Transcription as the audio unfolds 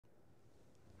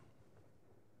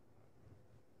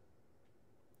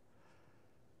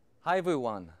Hi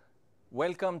everyone,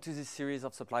 welcome to this series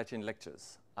of supply chain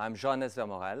lectures. I'm Johannes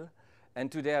Vermorel,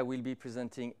 and today I will be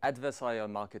presenting adversarial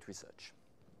market research.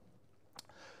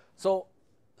 So,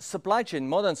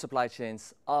 modern supply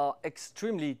chains are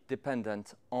extremely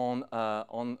dependent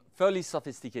on fairly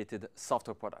sophisticated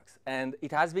software products, and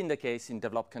it has been the case in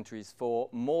developed countries for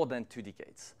more than 2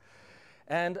 decades.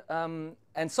 And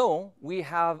so we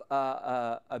have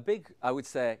a big, I would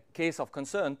say, case of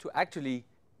concern to actually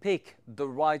pick the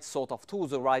right sort of tools,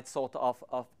 the right sort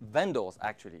of vendors,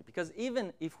 actually. Because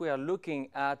even if we are looking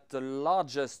at the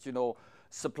largest,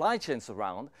 supply chains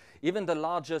around, even the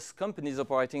largest companies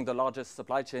operating the largest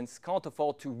supply chains can't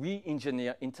afford to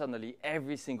re-engineer internally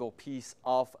every single piece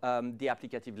of the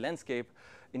applicative landscape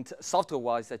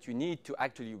software-wise that you need to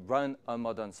actually run a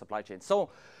modern supply chain. So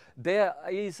there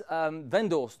is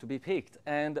vendors to be picked,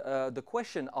 and the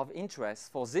question of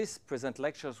interest for this present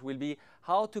lectures will be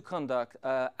how to conduct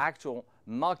actual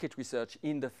market research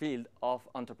in the field of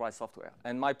enterprise software.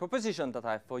 And my proposition that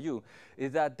I have for you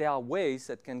is that there are ways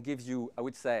that can give you, I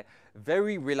would say,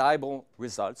 very reliable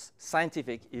results,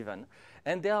 scientific even,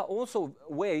 and there are also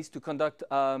ways to conduct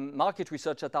market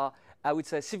research that are, I would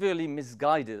say, severely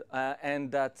misguided,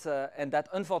 and that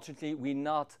unfortunately will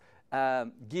not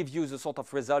give you the sort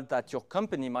of result that your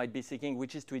company might be seeking,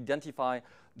 which is to identify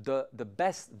the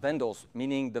best vendors,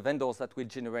 meaning the vendors that will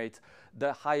generate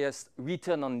the highest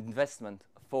return on investment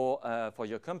for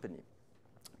your company.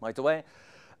 By the way,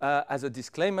 as a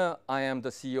disclaimer, I am the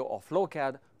CEO of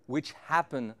Lokad, which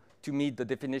happen to meet the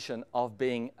definition of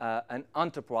being an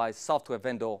enterprise software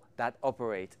vendor that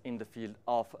operate in the field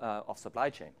of supply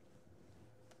chain.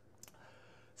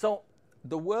 So,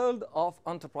 the world of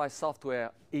enterprise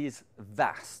software is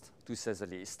vast, to say the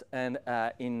least. And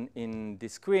in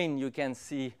this screen, you can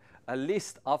see a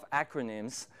list of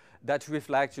acronyms that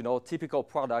reflect, typical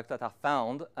products that are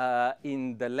found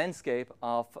in the landscape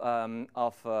of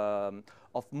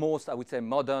most, I would say,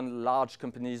 modern large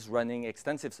companies running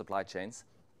extensive supply chains.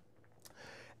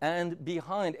 And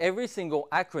behind every single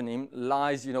acronym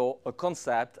lies, a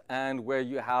concept, and where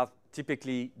you have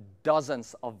typically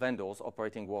dozens of vendors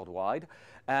operating worldwide,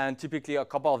 and typically a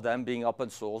couple of them being open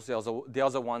source, the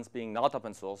other ones being not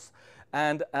open source.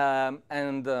 And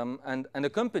a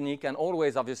company can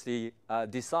always obviously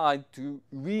decide to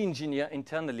re-engineer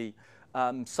internally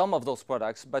some of those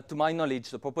products, but to my knowledge,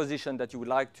 the proposition that you would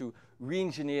like to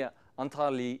re-engineer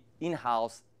entirely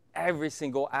in-house every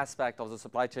single aspect of the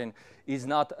supply chain is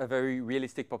not a very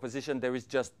realistic proposition. There is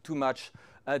just too much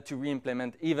to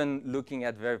re-implement, even looking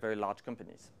at very, very large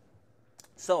companies.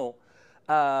 So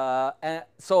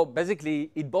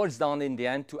basically, it boils down in the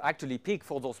end to actually pick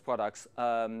for those products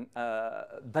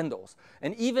vendors.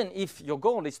 And even if your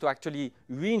goal is to actually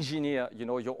re-engineer,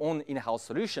 your own in-house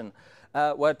solution,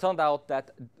 well, it turned out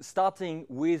that starting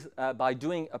with by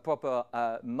doing a proper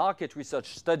market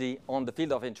research study on the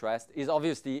field of interest is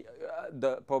obviously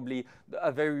probably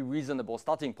a very reasonable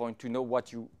starting point to know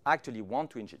what you actually want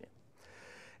to engineer.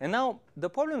 And now, the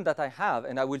problem that I have,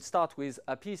 and I will start with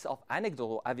a piece of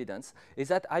anecdotal evidence, is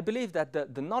that I believe that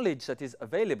the knowledge that is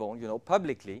available,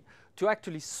 publicly, to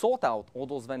actually sort out all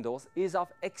those vendors is of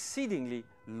exceedingly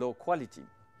low quality.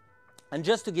 And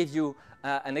just to give you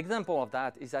an example of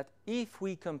that is that if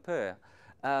we compare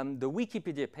the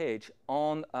Wikipedia page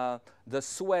on the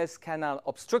Suez Canal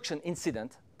obstruction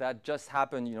incident that just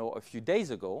happened, a few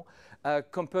days ago,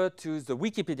 compared to the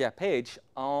Wikipedia page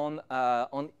on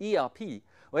ERP,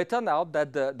 well, it turned out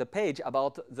that the page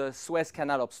about the Suez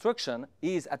Canal obstruction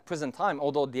is, at present time,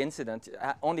 although the incident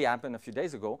only happened a few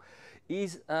days ago,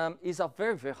 is of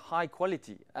very, very high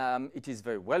quality. It is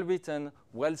very well written,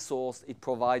 well sourced. It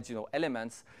provides,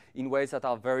 elements in ways that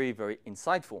are very, very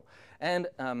insightful. And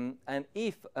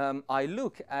if I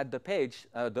look at the page,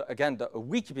 again, the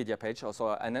Wikipedia page,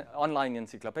 also an online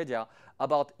encyclopedia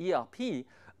about ERP,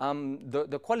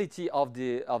 the quality of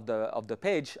the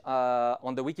page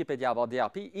on the Wikipedia about the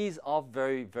ERP is of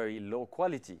very, very low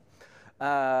quality.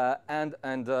 And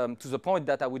to the point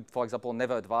that I would, for example,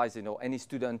 never advise any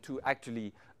student to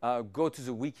actually go to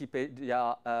the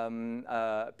Wikipedia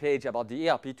page about the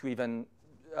ERP to even,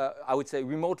 I would say,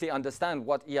 remotely understand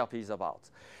what ERP is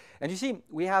about. And you see,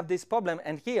 we have this problem,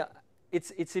 and here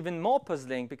it's even more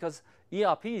puzzling because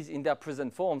ERPs in their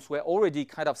present forms were already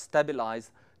kind of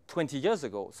stabilized 20 years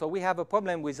ago. So we have a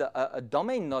problem with a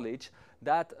domain knowledge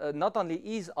that not only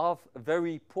is of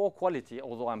very poor quality,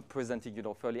 although I'm presenting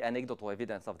fairly anecdotal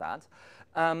evidence of that,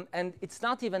 and it's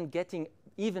not even getting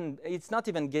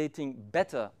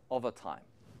better over time.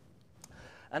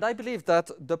 And I believe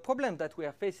that the problem that we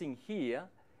are facing here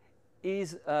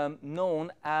is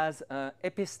known as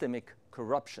epistemic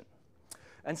corruption.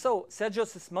 And so Sergio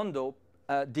Sismondo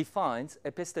defines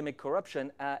epistemic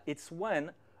corruption. It's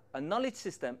when a knowledge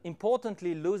system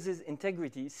importantly loses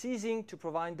integrity, ceasing to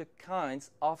provide the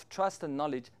kinds of trust and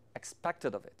knowledge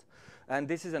expected of it. And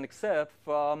this is an excerpt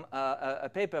from a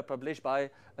paper published by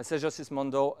Sergio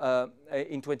Sismondo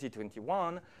in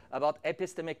 2021 about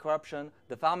epistemic corruption,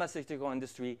 the pharmaceutical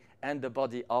industry, and the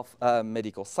body of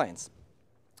medical science.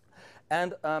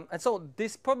 And so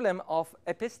this problem of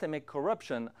epistemic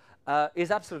corruption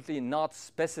is absolutely not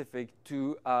specific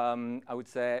to, I would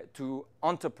say, to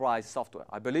enterprise software.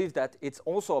 I believe that it's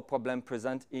also a problem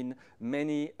present in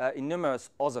many, in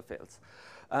numerous other fields.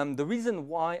 The reason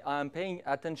why I'm paying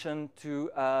attention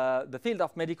to the field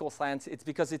of medical science, it's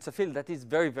because it's a field that is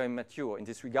very, very mature in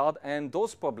this regard, and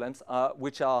those problems,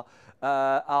 which have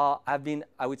been,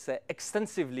 I would say,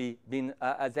 extensively been,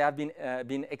 they have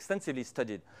been extensively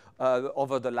studied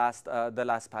over the last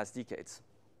past decades.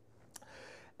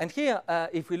 And here,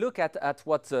 if we look at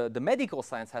what the medical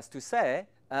science has to say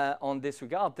on this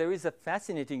regard, there is a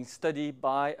fascinating study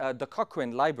by the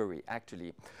Cochrane Library,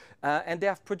 actually. And they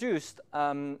have produced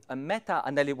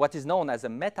what is known as a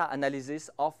meta-analysis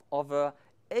of over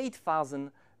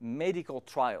 8,000 medical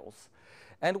trials.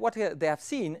 And what they have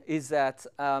seen is that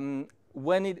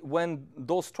when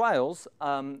those trials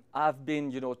have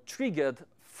been, triggered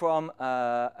from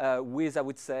with, I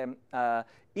would say,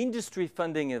 industry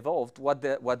funding involved, what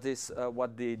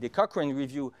the Cochrane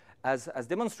review has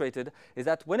demonstrated is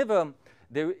that whenever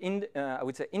I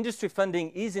would say industry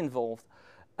funding is involved,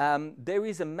 there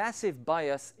is a massive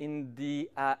bias in the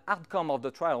outcome of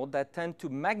the trial that tend to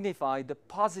magnify the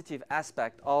positive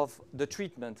aspect of the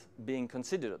treatment being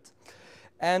considered.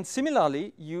 And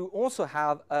similarly, you also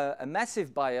have a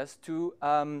massive bias to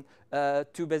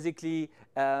basically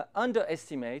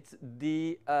underestimate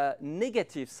the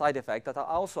negative side effects that are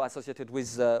also associated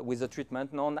with the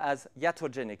treatment, known as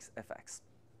iatrogenic effects.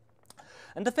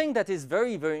 And the thing that is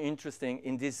very, very interesting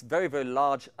in this very, very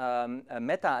large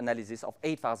meta-analysis of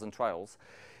 8,000 trials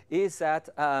is that,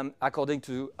 according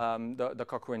to the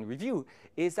Cochrane review,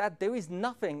 is that there is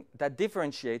nothing that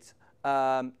differentiates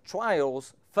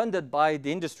trials funded by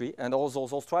the industry, and also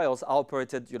those trials are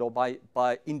operated,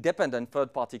 by independent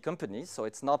third-party companies. So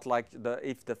it's not like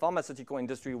if the pharmaceutical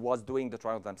industry was doing the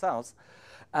trials themselves.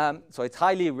 So it's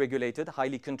highly regulated,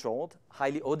 highly controlled,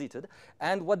 highly audited.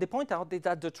 And what they point out is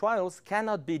that the trials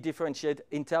cannot be differentiated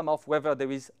in terms of whether there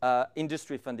is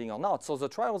industry funding or not. So the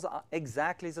trials are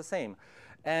exactly the same.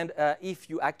 And if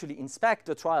you actually inspect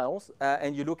the trials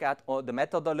and you look at the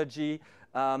methodology,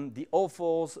 the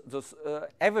authors,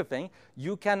 everything,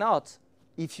 you cannot,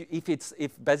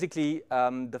 if basically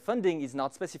the funding is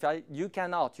not specified, you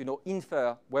cannot,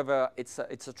 infer whether it's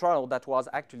a trial that was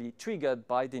actually triggered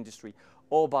by the industry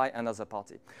or by another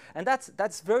party. And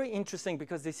that's very interesting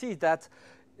because they see that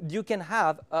you can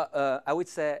have, I would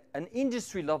say, an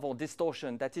industry-level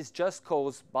distortion that is just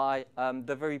caused by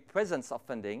the very presence of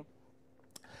funding.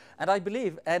 And I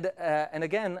believe, and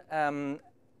again,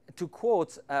 to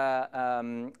quote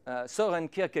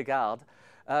Søren Kierkegaard,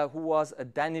 who was a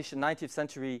Danish 19th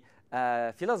century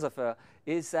philosopher,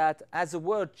 is that as the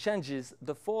world changes,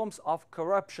 the forms of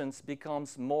corruptions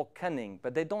becomes more cunning,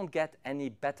 but they don't get any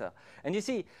better. And you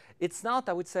see, it's not,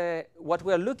 I would say, what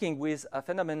we're looking with a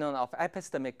phenomenon of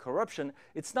epistemic corruption,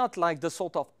 it's not like the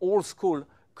sort of old school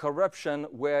corruption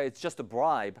where it's just a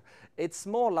bribe. It's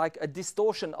more like a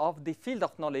distortion of the field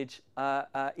of knowledge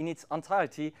in its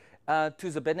entirety to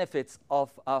the benefits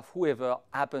of whoever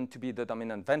happened to be the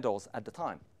dominant vendors at the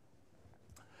time.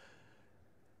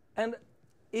 And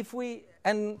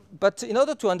but in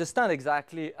order to understand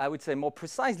exactly, I would say more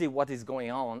precisely what is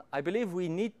going on, I believe we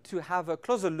need to have a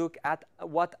closer look at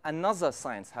what another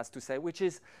science has to say, which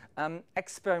is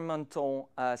experimental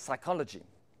psychology.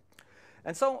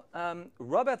 And so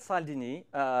Robert Cialdini,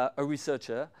 a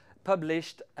researcher,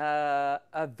 published a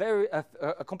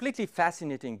completely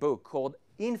fascinating book called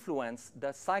Influence,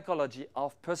 the Psychology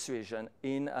of Persuasion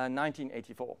in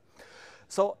 1984.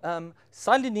 So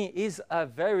Cialdini is a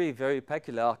very, very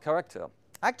peculiar character.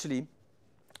 Actually,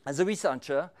 as a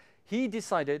researcher, he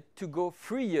decided to go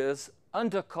 3 years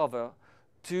undercover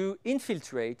to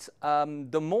infiltrate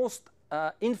the most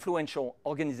influential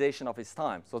organization of his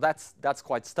time. So that's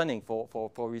quite stunning for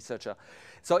a researcher.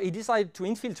 So he decided to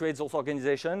infiltrate those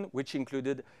organizations, which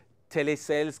included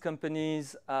telesales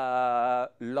companies,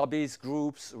 lobbyist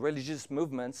groups, religious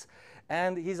movements.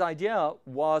 And his idea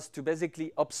was to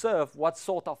basically observe what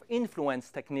sort of influence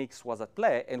techniques was at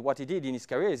play. And what he did in his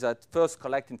career is at first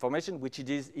collect information, which he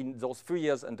did in those 3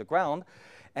 years underground,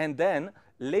 and then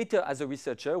later as a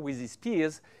researcher with his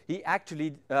peers, he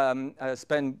actually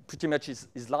spent pretty much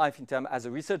his life in terms as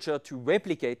a researcher to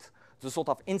replicate the sort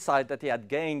of insight that he had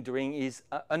gained during his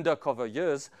undercover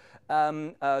years,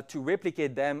 to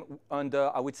replicate them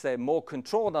under, I would say, more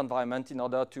controlled environment in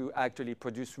order to actually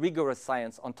produce rigorous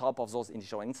science on top of those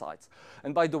initial insights.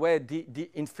 And by the way, the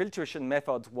infiltration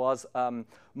method was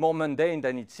more mundane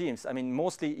than it seems. I mean,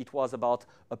 mostly it was about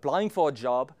applying for a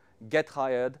job, get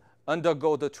hired,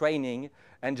 undergo the training,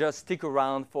 and just stick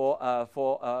around for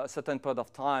a certain period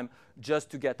of time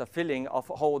just to get a feeling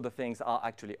of how the things are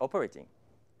actually operating.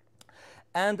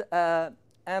 And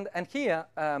here,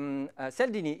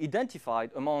 Cialdini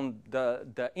identified among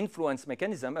the influence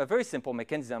mechanism a very simple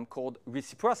mechanism called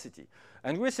reciprocity.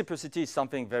 And reciprocity is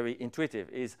something very intuitive,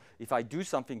 is if I do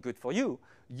something good for you,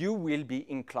 you will be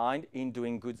inclined in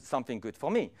doing something good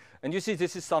for me. And you see,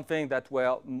 this is something that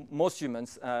where most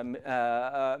humans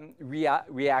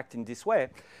react in this way.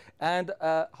 And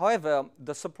however,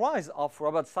 the surprise of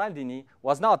Robert Cialdini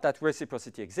was not that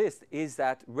reciprocity exists, is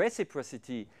that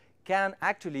reciprocity can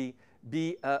actually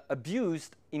be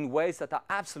abused in ways that are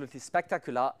absolutely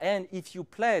spectacular. And if you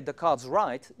play the cards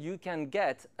right, you can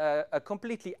get a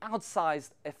completely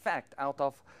outsized effect out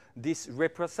of this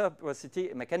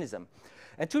reciprocity mechanism.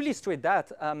 And to illustrate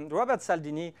that, Robert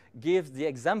Cialdini gives the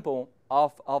example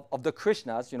of the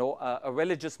Krishnas, you know,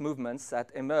 religious movements that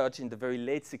emerged in the very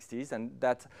late 60s and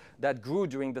that grew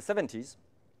during the 70s.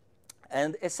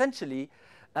 And essentially,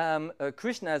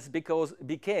 Krishnas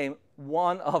became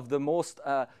one of the most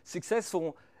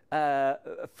successful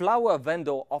flower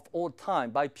vendor of all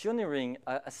time by pioneering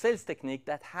a sales technique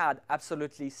that had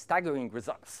absolutely staggering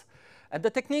results. And the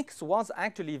techniques was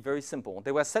actually very simple.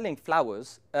 They were selling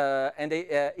flowers and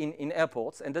in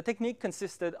airports, and the technique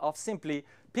consisted of simply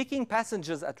picking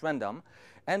passengers at random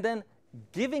and then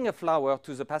giving a flower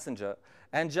to the passenger,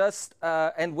 and just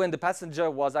and when the passenger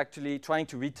was actually trying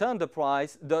to return the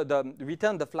prize,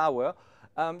 return the flower,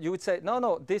 you would say,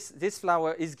 no, this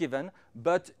flower is given,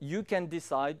 but you can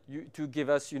decide to give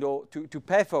us, you know, to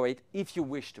pay for it if you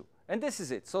wish to. And this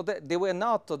is it. So they were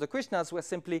not, the Krishnas were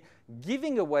simply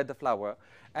giving away the flower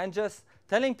and just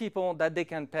telling people that they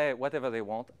can pay whatever they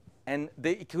want, and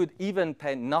they could even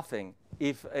pay nothing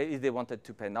if they wanted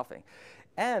to pay nothing.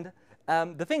 And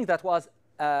the thing that was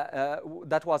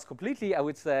completely, I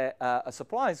would say, a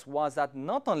surprise was that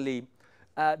not only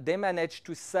they managed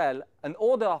to sell an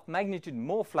order of magnitude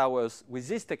more flowers with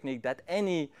this technique that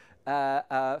any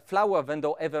flower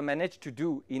vendor ever managed to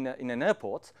do in an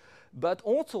airport, but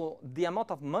also the amount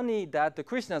of money that the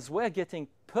Krishnas were getting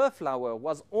per flower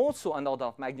was also an order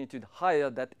of magnitude higher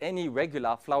than any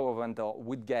regular flower vendor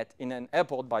would get in an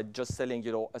airport by just selling,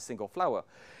 you know, a single flower.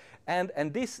 And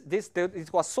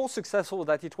it was so successful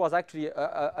that it was actually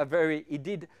it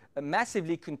did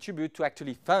massively contribute to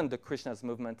actually fund the Krishna's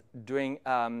movement during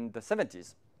the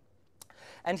 70s.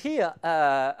 And here,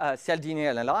 Cialdini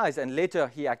analyzed, and later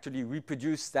he actually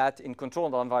reproduced that in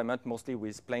controlled environment, mostly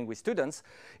with playing with students,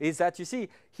 is that you see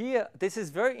here, this is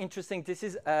very interesting. This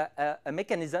is a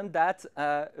mechanism that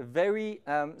very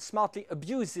smartly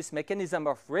abuses this mechanism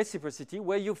of reciprocity,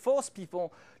 where you force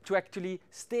people to actually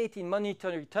state in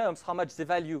monetary terms how much they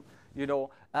value, you know,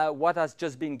 what has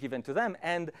just been given to them.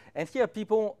 And here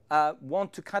people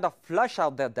want to kind of flush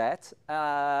out their debt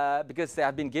because they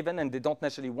have been given, and they don't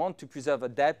necessarily want to preserve a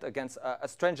debt against a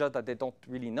stranger that they don't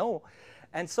really know.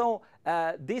 And so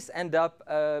this ended up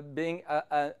being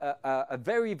a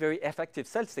very, very effective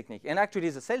sales technique. And actually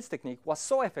the sales technique was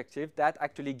so effective that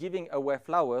actually giving away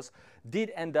flowers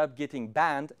did end up getting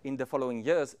banned in the following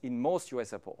years in most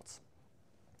US airports.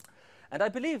 And I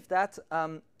believe that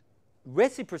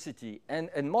reciprocity,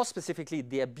 and more specifically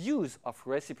the abuse of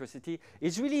reciprocity,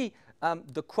 is really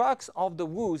the crux of the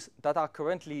woes that are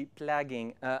currently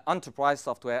plaguing enterprise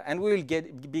software, and we will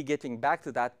be getting back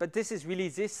to that, but this is really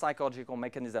this psychological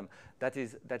mechanism that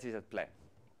is at play.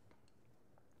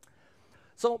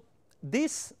 So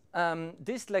this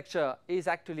lecture is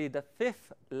actually the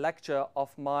 5th lecture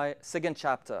of my 2nd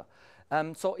chapter.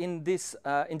 So in this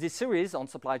series on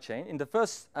supply chain, in the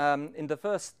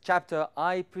first chapter,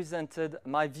 I presented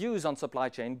my views on supply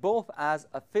chain, both as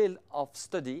a field of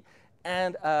study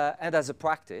and as a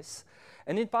practice.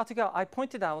 And in particular, I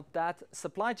pointed out that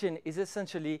supply chain is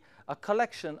essentially a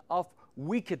collection of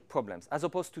wicked problems as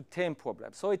opposed to tame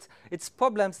problems. So it's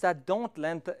problems that don't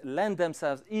lend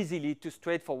themselves easily to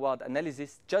straightforward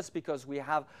analysis, just because we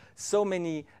have so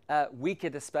many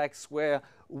wicked aspects where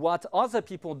what other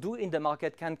people do in the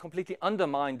market can completely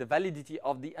undermine the validity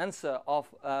of the answer of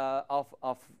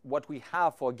what we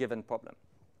have for a given problem.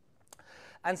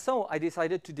 And so I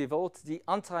decided to devote the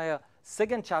entire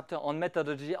second chapter on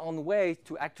methodology, on ways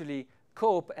to actually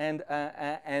cope and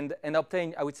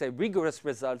obtain, I would say, rigorous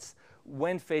results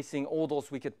when facing all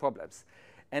those wicked problems.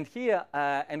 And here,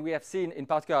 and we have seen in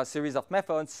particular a series of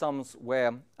methods. Some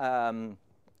were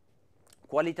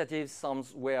qualitative, some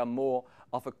were more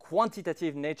of a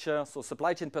quantitative nature. So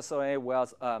supply chain personnel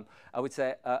was, I would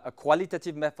say, a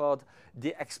qualitative method.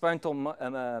 The experimental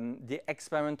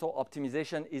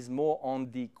optimization is more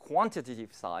on the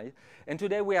quantitative side. And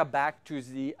today we are back to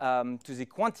the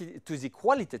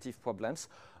qualitative problems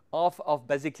of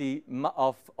basically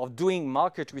doing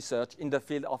market research in the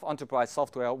field of enterprise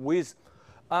software with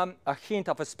a hint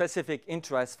of a specific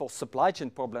interest for supply chain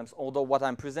problems, although what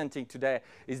I'm presenting today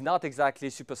is not exactly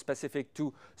super specific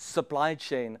to supply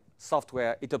chain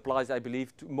software. It applies, I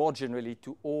believe, more generally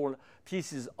to all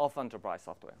pieces of enterprise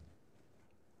software.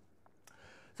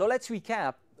 So let's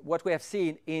recap what we have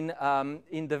seen in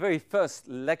the very first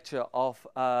lecture of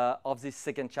this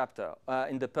second chapter,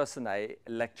 in the Personnel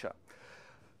lecture.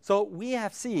 So we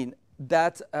have seen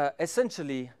that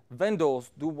essentially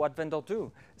vendors do what vendors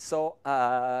do. So,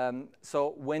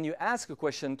 so when you ask a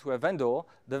question to a vendor,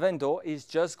 the vendor is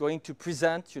just going to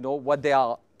present, what they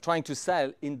are trying to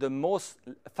sell in the most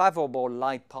favorable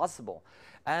light possible.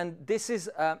 And this is,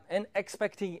 and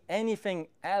expecting anything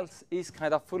else is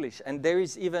kind of foolish. And there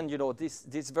is even,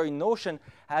 this very notion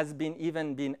has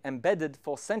been embedded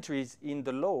for centuries in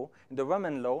the law, in the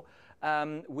Roman law,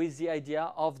 with the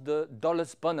idea of the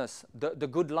dolus bonus, the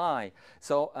good lie.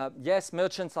 So yes,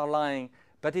 merchants are lying,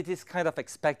 but it is kind of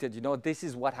expected. This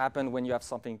is what happened when you have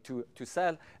something to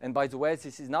sell. And by the way,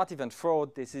 this is not even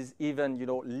fraud. This is even,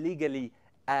 legally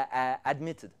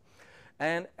admitted.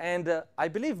 And I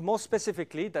believe more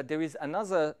specifically that there is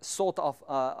another sort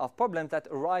of problem that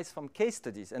arise from case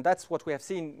studies. And that's what we have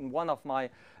seen in one of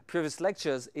my previous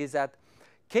lectures, is that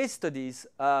case studies,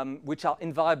 which are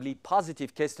invariably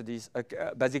positive case studies,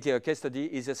 basically a case study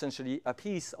is essentially a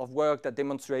piece of work that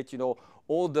demonstrates,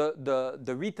 all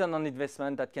the return on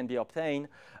investment that can be obtained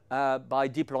by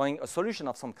deploying a solution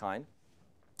of some kind.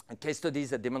 And case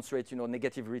studies that demonstrate,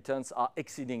 negative returns are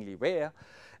exceedingly rare.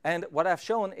 And what I've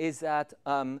shown is that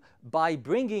by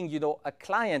bringing, a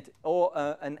client or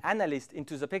an analyst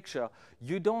into the picture,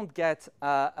 you don't get,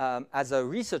 as a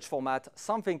research format,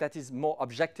 something that is more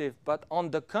objective, but on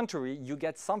the contrary, you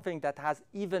get something that has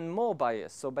even more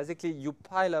bias. So basically, you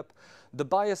pile up the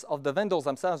bias of the vendors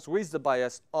themselves with the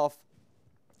bias of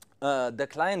the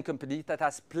client company that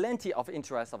has plenty of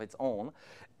interest of its own.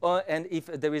 And if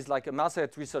there is like a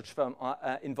market research firm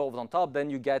involved on top, then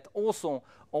you get also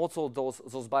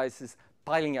those biases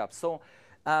piling up. So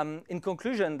in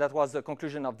conclusion, that was the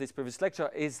conclusion of this previous lecture,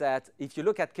 is that if you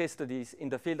look at case studies in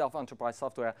the field of enterprise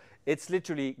software, it's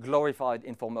literally glorified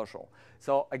infomercial.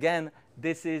 So again,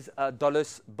 this is a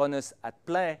dolus bonus at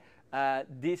play.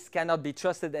 This cannot be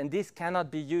trusted, and this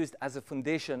cannot be used as a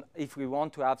foundation if we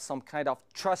want to have some kind of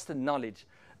trusted knowledge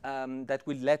that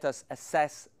will let us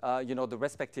assess, the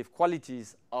respective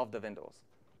qualities of the vendors.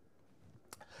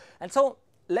 And so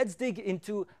let's dig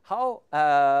into how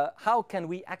can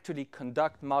we actually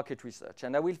conduct market research.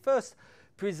 And I will first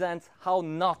present how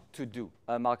not to do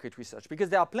market research, because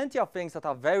there are plenty of things that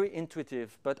are very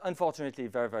intuitive, but unfortunately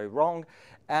very, very wrong.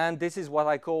 And this is what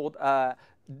I called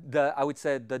I would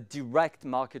say the direct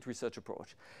market research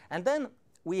approach. And then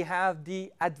we have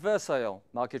the adversarial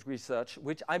market research,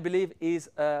 which I believe is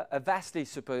a vastly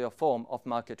superior form of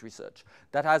market research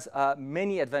that has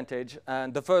many advantages.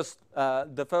 And the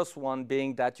first one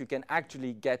being that you can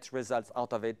actually get results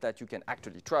out of it that you can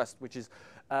actually trust, which is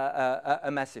a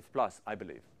massive plus, I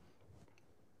believe.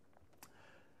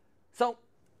 So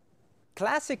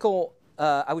classical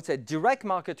I would say direct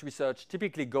market research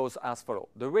typically goes as follows.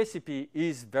 The recipe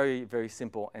is very, very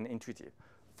simple and intuitive.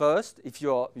 First, if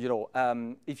you're,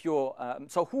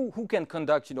 so who can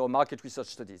conduct, market research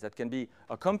studies? That can be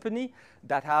a company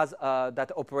that has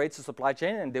that operates a supply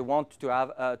chain, and they want to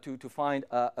have to find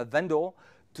a vendor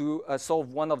to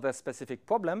solve one of their specific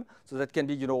problem. So that can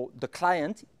be, the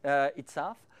client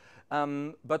itself,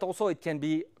 but also it can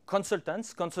be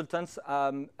consultants. Consultants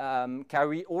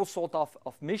carry all sorts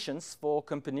of missions for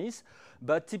companies,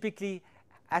 but typically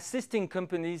assisting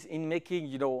companies in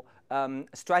making,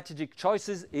 strategic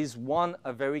choices is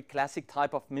a very classic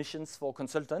type of missions for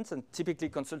consultants. And typically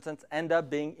consultants end up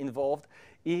being involved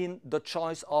in the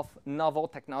choice of novel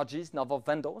technologies, novel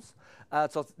vendors.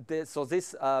 So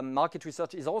this market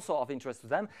research is also of interest to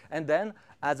them. And then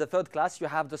as a third class, you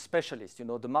have the specialists,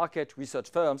 the market research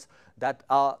firms that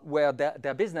are where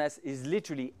their business is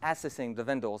literally assessing the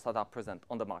vendors that are present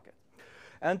on the market.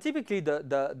 And typically,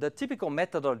 the typical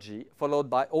methodology followed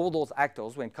by all those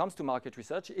actors when it comes to market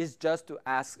research is just to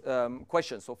ask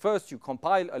questions. So first, you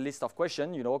compile a list of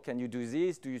questions. You know, can you do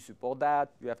this? Do you support that?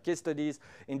 You have case studies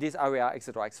in this area,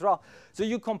 etc., etc. So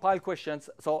you compile questions.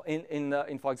 So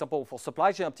in for example, for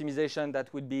supply chain optimization,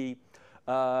 that would be,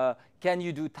 can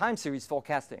you do time series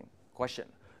forecasting? Question.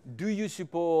 Do you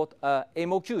support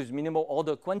MOQs, minimal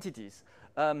order quantities?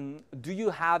 Do you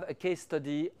have a case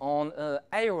study on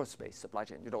aerospace supply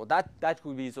chain? You know, that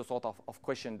would be the sort of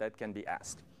question that can be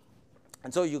asked.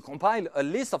 And so you compile a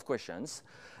list of questions,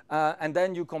 and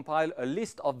then you compile a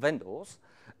list of vendors,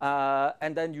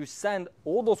 and then you send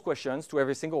all those questions to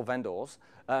every single vendors.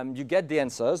 You get the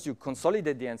answers, you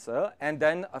consolidate the answer, and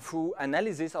then through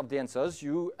analysis of the answers,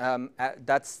 you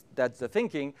that's the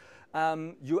thinking.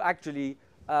 You actually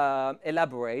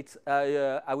elaborate,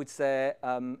 I would say,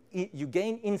 you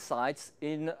gain insights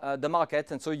in the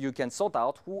market, and so you can sort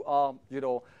out who are, you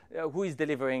know, who is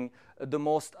delivering the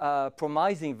most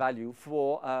promising value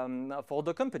for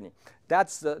the company.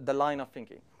 That's the line of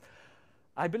thinking.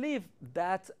 I believe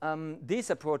that this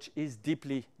approach is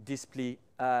deeply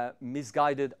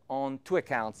misguided on two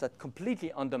accounts that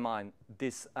completely undermine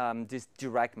this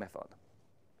direct method.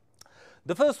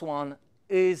 The first one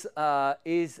is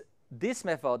this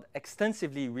method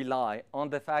extensively rely on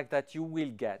the fact that you will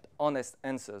get honest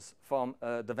answers from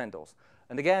the vendors.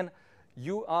 And again,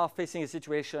 you are facing a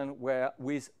situation where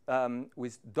with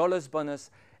dollars bonus,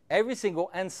 every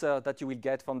single answer that you will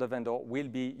get from the vendor will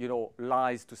be, you know,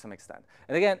 lies to some extent.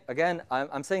 And again,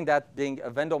 I'm saying that being a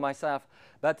vendor myself,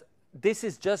 but this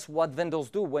is just what vendors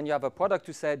do. When you have a product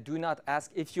to sell, do not ask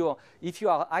if you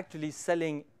are actually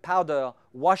selling powder,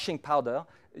 washing powder.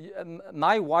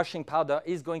 My washing powder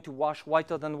is going to wash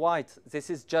whiter than white. This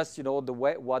is just, you know, the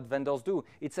way what vendors do.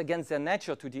 It's against their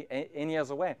nature to do any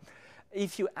other way.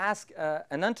 If you ask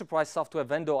an enterprise software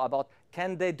vendor about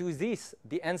can they do this,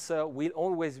 the answer will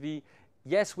always be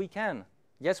yes, we can.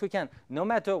 Yes, we can, no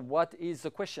matter what is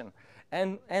the question.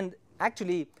 And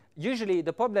actually, usually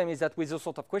the problem is that with this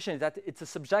sort of question is that it's a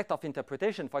subject of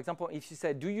interpretation. For example, if you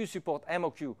say, do you support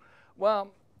MOQ?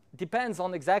 Well, depends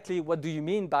on exactly what do you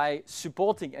mean by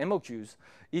supporting MOQs.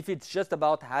 If it's just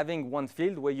about having one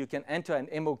field where you can enter an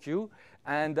MOQ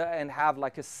and have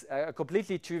like a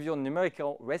completely trivial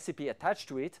numerical recipe attached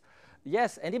to it,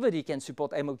 yes, anybody can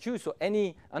support MOQ. So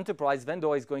any enterprise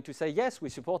vendor is going to say, yes, we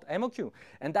support MOQ.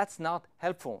 And that's not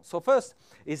helpful. So first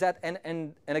is that,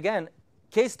 and again,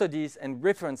 case studies and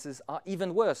references are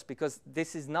even worse because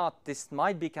this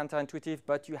might be counterintuitive,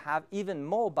 but you have even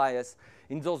more bias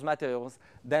in those materials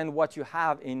than what you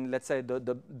have in, let's say,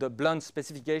 the blunt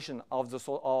specification of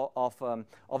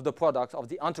the product, of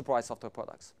the enterprise software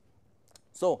products.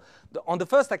 So on the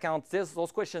first account,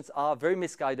 those questions are very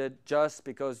misguided just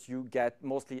because you get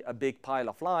mostly a big pile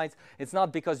of lines. It's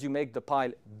not because you make the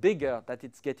pile bigger that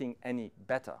it's getting any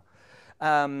better.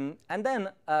 And then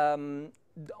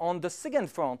on the second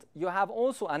front, you have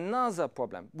also another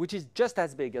problem, which is just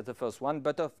as big as the first one,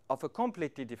 but of a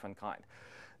completely different kind.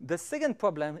 The second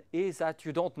problem is that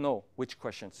you don't know which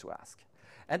questions to ask.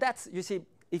 And that's, you see,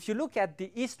 if you look at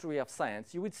the history of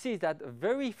science, you would see that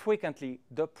very frequently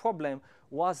the problem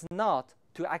was not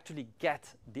to actually get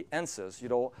the answers. You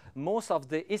know, most of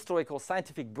the historical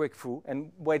scientific breakthrough,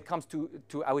 and when it comes to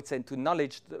I would say, to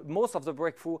knowledge, most of the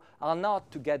breakthrough are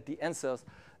not to get the answers.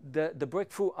 The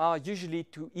breakthrough are usually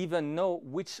to even know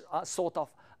which sort of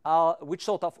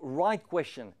right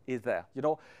question is there. You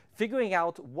know, figuring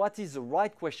out what is the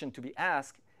right question to be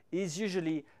asked is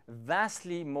usually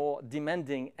vastly more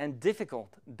demanding and difficult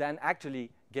than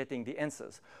actually getting the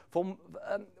answers.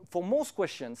 For most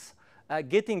questions,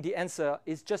 getting the answer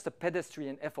is just a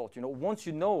pedestrian effort. You know, once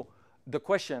you know the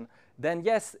question, then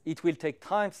yes, it will take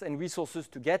time and resources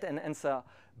to get an answer,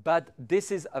 but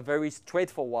this is a very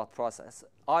straightforward process.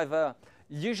 However,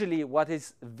 usually what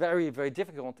is very, very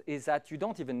difficult is that you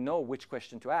don't even know which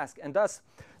question to ask. And thus,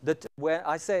 when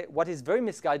I say what is very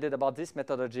misguided about this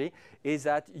methodology is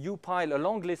that you pile a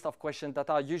long list of questions that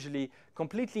are usually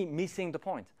completely missing the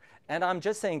point. And I'm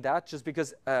just saying that just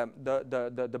because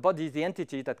the body, the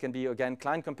entity that can be, again,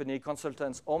 client company,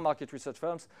 consultants, or market research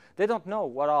firms, they don't know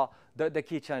what are the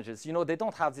key challenges. You know, they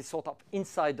don't have this sort of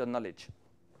insider knowledge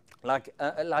like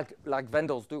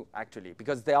vendors do, actually,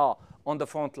 because they are on the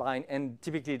front line, and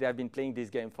typically they have been playing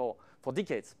this game for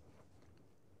decades.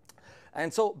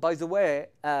 And so, by the way,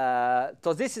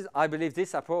 so this is, I believe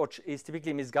this approach is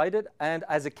typically misguided. And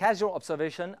as a casual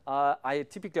observation, I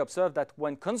typically observe that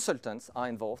when consultants are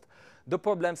involved, the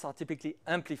problems are typically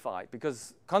amplified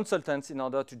because consultants, in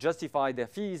order to justify their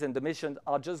fees and the mission,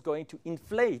 are just going to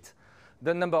inflate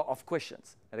the number of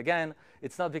questions. And again,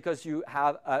 it's not because you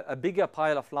have a bigger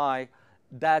pile of lie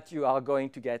that you are going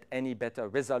to get any better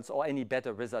results or any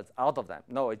better results out of them.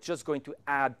 No, it's just going to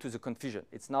add to the confusion.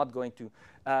 It's not going to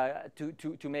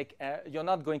make, you're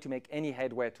not going to make any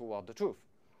headway toward the truth.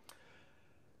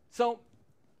 So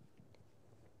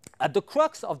at the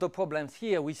crux of the problems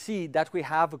here, we see that we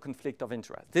have a conflict of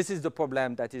interest. This is the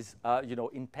problem that is,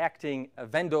 impacting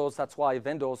vendors. That's why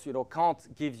vendors,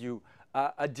 can't give you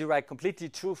a direct, completely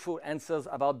truthful answers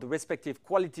about the respective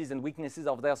qualities and weaknesses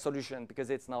of their solution, because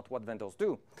it's not what vendors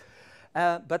do.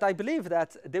 But I believe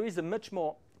that there is a much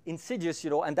more insidious,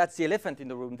 and that's the elephant in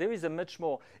the room. There is a much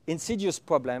more insidious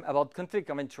problem about conflict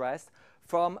of interest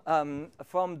from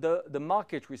the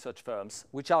market research firms,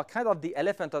 which are kind of the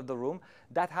elephant of the room,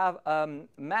 that have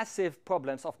massive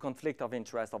problems of conflict of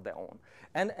interest of their own.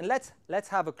 And let's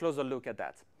have a closer look at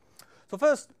that. So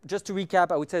first, just to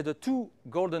recap, I would say the two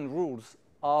golden rules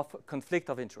of conflict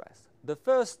of interest. The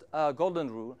first golden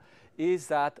rule is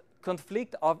that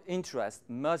conflict of interest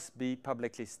must be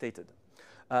publicly stated.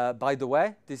 By the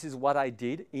way, this is what I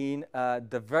did in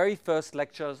the very first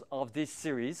lectures of this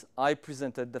series. I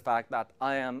presented the fact that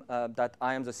I am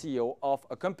the CEO of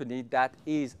a company that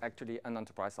is actually an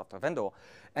enterprise software vendor,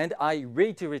 and I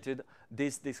reiterated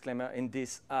this disclaimer in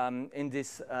this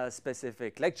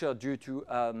specific lecture due to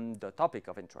the topic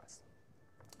of interest.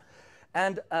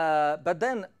 And but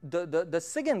then the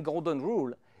second golden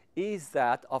rule is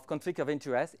that of conflict of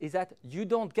interest is that you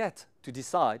don't get to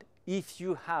decide if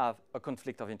you have a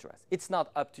conflict of interest. It's not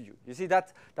up to you. You see,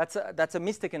 that's a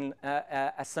mistaken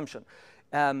assumption.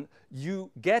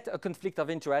 You get a conflict of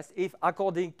interest if,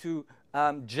 according to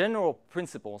general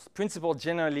principles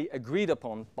generally agreed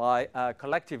upon by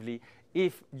collectively,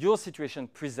 if your situation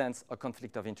presents a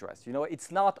conflict of interest.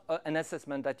 It's not an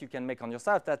assessment that you can make on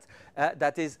yourself.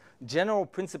 That is general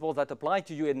principles that apply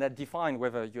to you and that define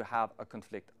whether you have a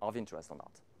conflict of interest or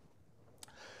not.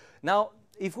 Now,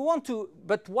 if we want to,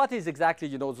 but what is exactly,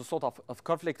 the sort of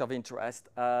conflict of interest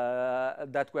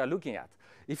that we are looking at?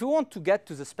 If we want to get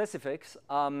to the specifics,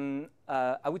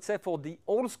 I would say for the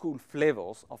old school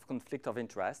flavors of conflict of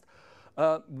interest,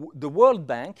 the World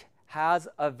Bank has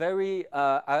a very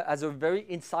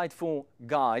insightful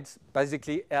guide,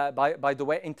 basically, by the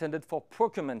way, intended for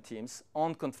procurement teams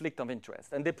on conflict of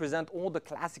interest. And they present all the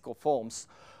classical forms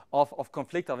of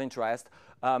conflict of interest.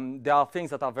 There are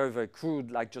things that are very, very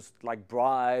crude, like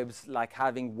bribes, like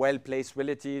having well-placed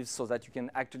relatives so that you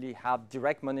can actually have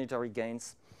direct monetary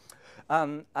gains.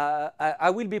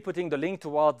 I will be putting the link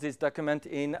towards this document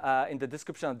in the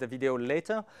description of the video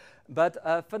later. But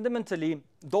fundamentally,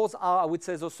 those are, I would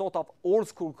say, the sort of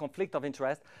old-school conflict of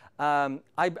interest.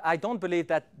 I don't believe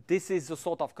that this is the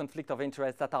sort of conflict of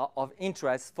interest that are of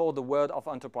interest for the world of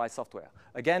enterprise software.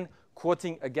 Again,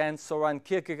 quoting again Soren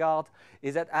Kierkegaard,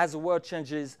 is that as the world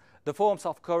changes, the forms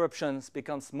of corruption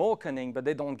becomes more cunning, but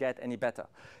they don't get any better.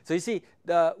 So you see,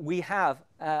 we have,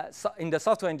 in the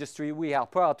software industry, we are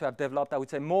proud to have developed, I would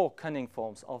say, more cunning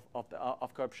forms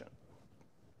of corruption.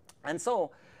 And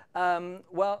so,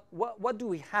 well, what do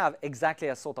we have exactly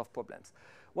as sort of problems?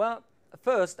 Well,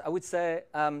 first, I would say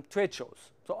trade shows.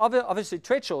 So obviously,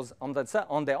 trade shows on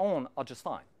their own are just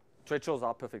fine. Trade shows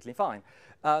are perfectly fine.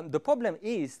 The problem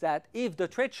is that if the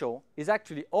trade show is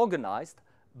actually organized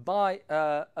by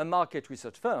a market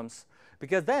research firms,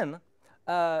 because then,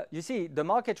 you see, the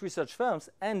market research firms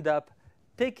end up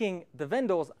taking the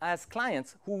vendors as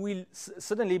clients who will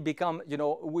suddenly become,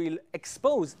 will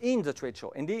expose in the trade show.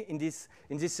 In this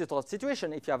sort of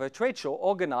situation, if you have a trade show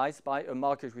organized by a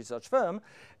market research firm,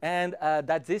 and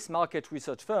that this market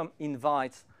research firm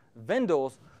invites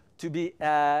vendors to be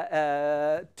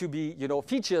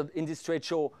featured in this trade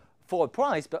show for a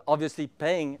price, but obviously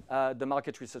paying the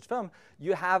market research firm,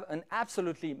 you have an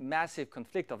absolutely massive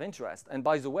conflict of interest. And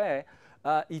by the way,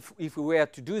 if we were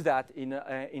to do that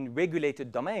in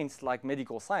regulated domains like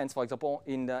medical science, for example,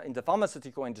 in the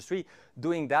pharmaceutical industry,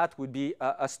 doing that would be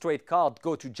a straight card,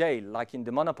 go to jail, like in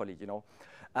the monopoly,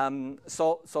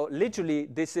 So literally,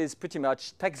 this is pretty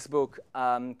much textbook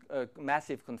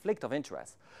massive conflict of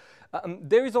interest.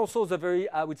 There is also the very,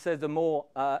 I would say, the more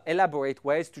elaborate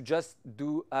ways to just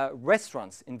do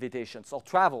restaurants invitations or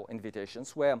travel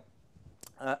invitations, where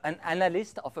an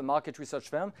analyst of a market research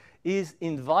firm is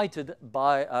invited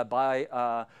by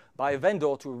a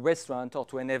vendor to a restaurant or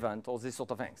to an event or these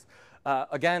sort of things.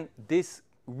 Again, this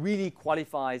really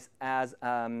qualifies as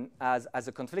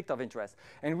a conflict of interest.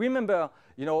 And remember,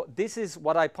 this is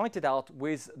what I pointed out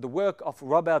with the work of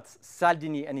Robert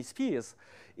Cialdini and his peers,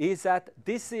 is that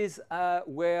this is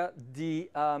where the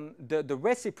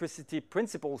reciprocity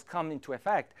principles come into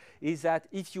effect, is that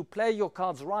if you play your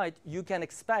cards right, you can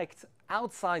expect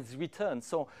outsized return.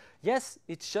 So yes,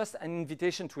 it's just an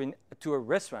invitation to a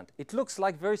restaurant. It looks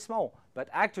like very small, but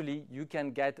actually you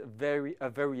can get a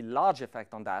very large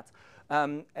effect on that.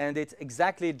 And it's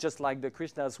exactly just like the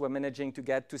Krishnas were managing to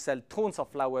get to sell tons of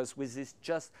flowers with this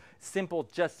just simple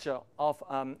gesture of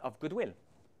goodwill.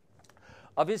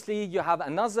 Obviously, you have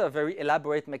another very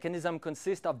elaborate mechanism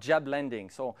consists of job lending.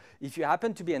 So if you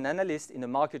happen to be an analyst in a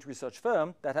market research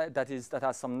firm that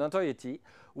has some notoriety,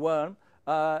 well,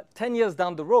 10 years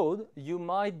down the road, you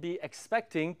might be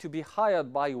expecting to be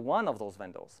hired by one of those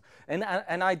vendors. And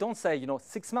I don't say,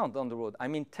 6 months down the road. I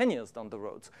mean 10 years down the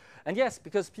road. And yes,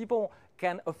 because people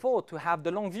can afford to have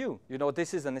the long view.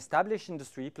 This is an established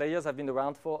industry. Players have been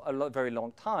around for a very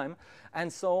long time.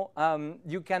 And so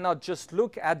you cannot just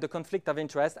look at the conflict of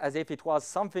interest as if it was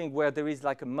something where there is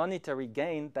like a monetary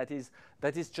gain that is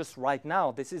just right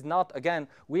now. This is not, again,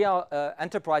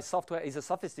 enterprise software is a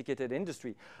sophisticated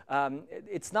industry.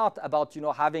 It's not about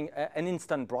having an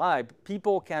instant bribe.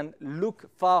 People can look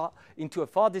far into a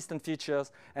far distant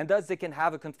futures, and thus they can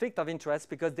have a conflict of interest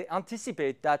because they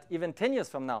anticipate that even 10 years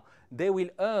from now, they will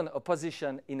earn a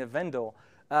position in a vendor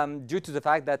due to the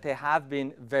fact that they have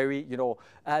been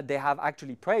they have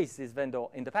actually praised this vendor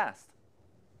in the past.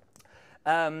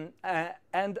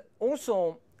 And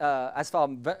also, as far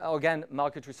again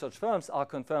market research firms are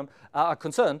concerned,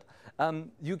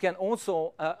 you can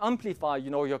also amplify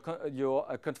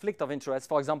your conflict of interest,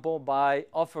 for example, by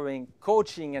offering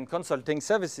coaching and consulting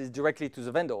services directly to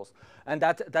the vendors. And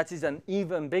that is an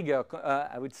even bigger,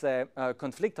 I would say,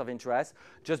 conflict of interest,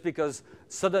 just because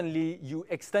suddenly you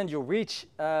extend your reach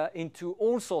into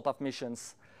all sorts of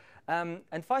missions.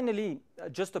 And finally,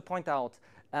 just to point out,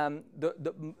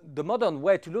 the modern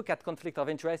way to look at conflict of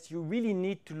interest, you really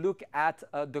need to look at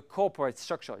the corporate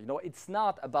structure. It's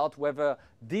not about whether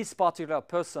this particular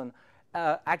person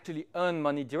actually earn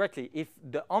money directly. If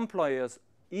the employer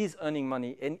is earning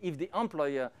money, and if the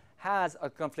employer has a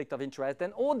conflict of interest,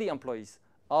 then all the employees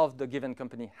of the given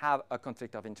company have a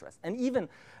conflict of interest. And even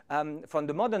from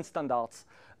the modern standards,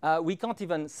 we can't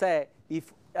even say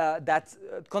if that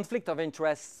conflict of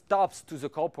interest stops to the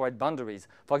corporate boundaries.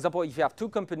 For example, if you have two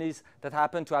companies that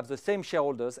happen to have the same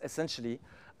shareholders, essentially,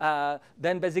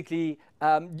 then basically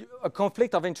a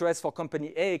conflict of interest for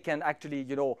company A can actually,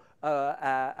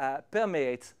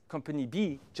 permeate company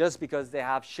B just because they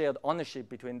have shared ownership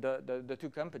between the two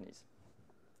companies.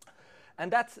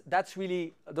 And that's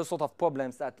really the sort of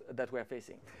problems that we're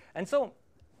facing. And so,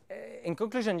 in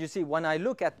conclusion, you see, when I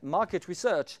look at market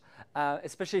research,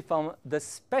 especially from the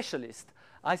specialist,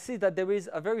 I see that there is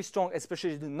a very strong,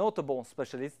 especially the notable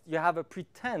specialist. You have a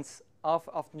pretense of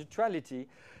neutrality,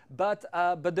 but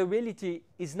the reality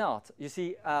is not. You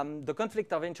see, the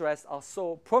conflict of interest are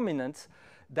so prominent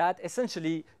that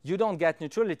essentially you don't get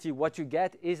neutrality. What you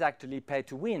get is actually pay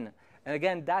to win. And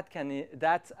again, that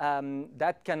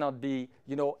cannot be,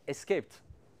 escaped.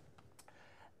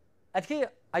 And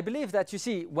here, I believe that, you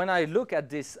see, when I look at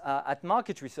this, at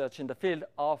market research in the field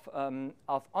of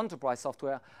enterprise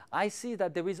software, I see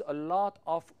that there is a lot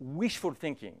of wishful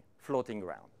thinking floating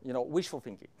around, wishful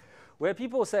thinking, where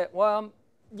people say, well,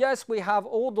 yes, we have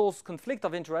all those conflict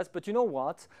of interest, but you know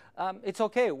what? It's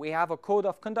okay. We have a code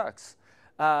of conducts.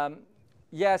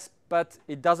 Yes, but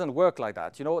it doesn't work like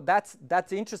that. That's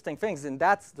the interesting things, and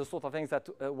that's the sort of things that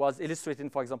was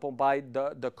illustrated, for example, by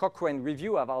the Cochrane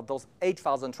review about those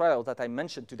 8,000 trials that I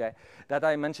mentioned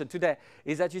today.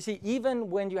 Is that, you see, even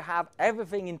when you have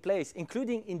everything in place,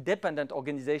 including independent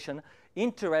organization,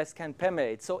 interest can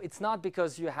permeate. So it's not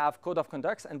because you have code of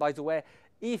conducts. And by the way,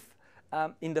 if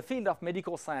in the field of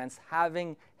medical science,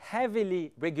 having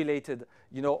heavily regulated,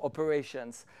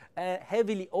 operations,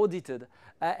 heavily audited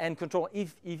and controlled,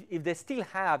 if they still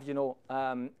have,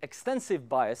 extensive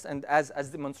bias, and as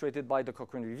demonstrated by the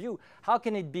Cochrane review, how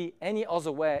can it be any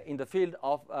other way in the field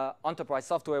of enterprise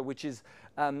software, which is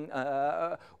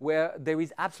where there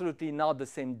is absolutely not the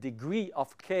same degree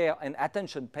of care and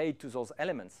attention paid to those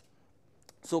elements?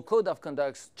 So code of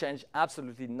conducts change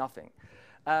absolutely nothing.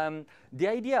 The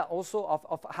idea also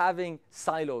of having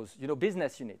silos,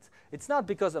 business units. It's not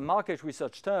because a market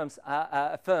research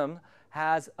firm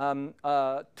has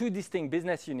two distinct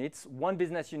business units, one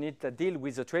business unit that deals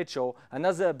with the trade show,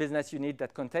 another business unit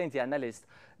that contains the analyst,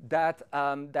 that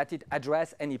it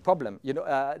address any problem,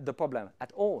 the problem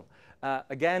at all.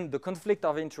 Again, the conflict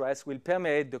of interest will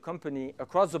permeate the company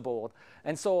across the board.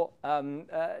 And so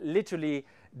literally,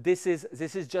 this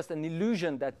is just an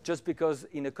illusion that just because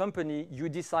in a company you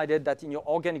decided that in your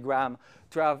organigram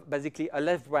to have basically a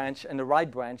left branch and a right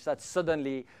branch, that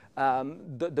suddenly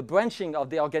the branching of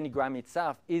the organigram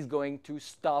itself is going to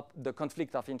stop the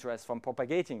conflict of interest from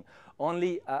propagating.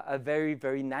 Only a very,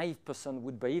 very naive person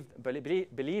would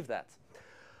believe that.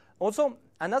 Also,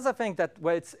 another thing that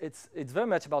it's very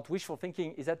much about wishful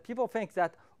thinking is that people think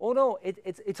that, oh no,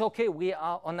 it's okay, we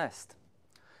are honest.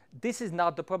 This is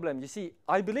not the problem. You see,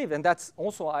 I believe, and that's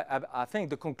also, I think,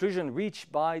 the conclusion reached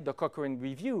by the Cochrane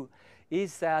review,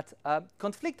 is that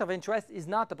conflict of interest is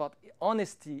not about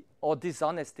honesty or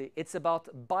dishonesty. It's about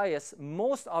bias,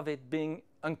 most of it being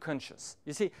unconscious.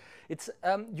 You see, it's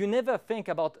you never think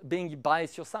about being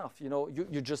biased yourself. You know,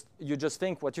 you just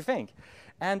think what you think,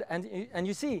 and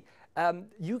you see.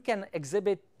 You can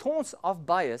exhibit tons of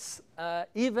bias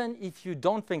even if you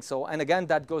don't think so. And again,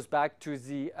 that goes back to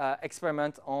the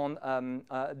experiment on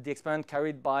the experiment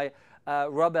carried by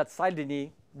Robert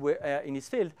Cialdini in his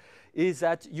field, is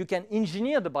that you can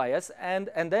engineer the bias, and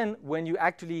then when you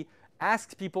actually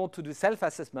ask people to do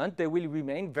self-assessment, they will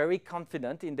remain very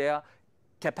confident in their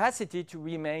capacity to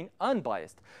remain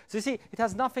unbiased. So you see, it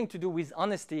has nothing to do with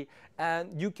honesty,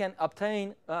 and you can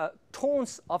obtain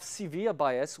tons of severe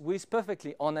bias with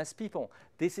perfectly honest people.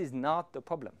 This is not the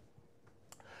problem.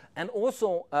 And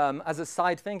also, as a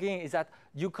side thinking, is that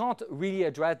you can't really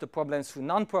address the problems through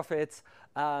nonprofits,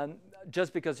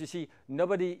 just because, you see,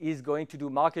 nobody is going to do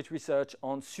market research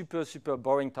on super, super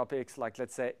boring topics like,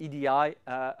 let's say, EDI,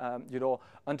 you know,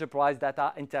 enterprise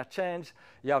data interchange.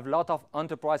 You have a lot of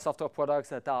enterprise software products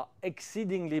that are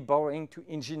exceedingly boring to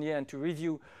engineer and to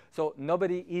review. So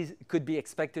nobody could be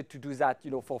expected to do that, you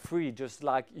know, for free, just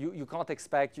like you can't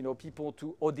expect, you know, people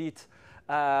to audit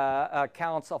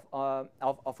accounts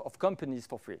of companies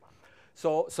for free.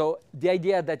 So the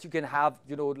idea that you can have,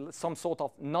 you know, some sort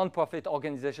of non-profit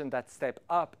organization that step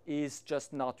up is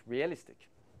just not realistic.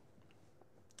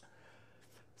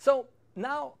 So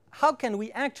now, how can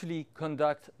we actually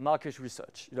conduct market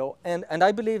research? You know, and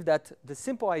I believe that the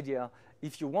simple idea,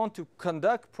 if you want to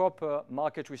conduct proper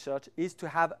market research, is to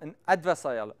have an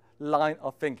adversarial line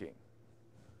of thinking.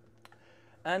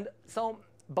 And so,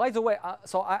 by the way,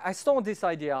 I stole this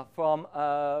idea from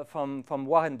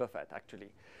Warren Buffett, actually.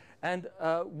 And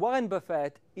Warren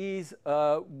Buffett is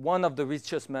one of the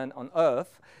richest men on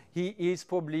earth. He is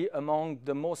probably among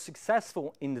the most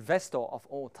successful investors of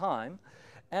all time.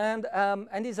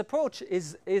 And his approach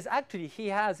is actually, he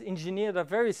has engineered a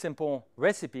very simple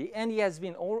recipe, and he has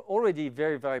been already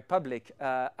very, very public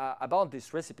about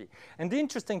this recipe. And the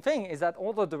interesting thing is that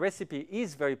although the recipe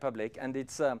is very public, and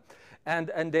it's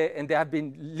and they have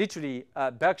been literally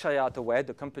Berkshire Hathaway,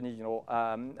 the company, you know,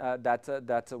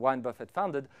 that Warren Buffett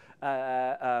founded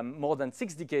more than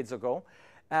 6 decades ago.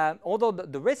 Although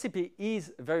the recipe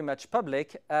is very much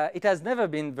public, it has never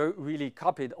been really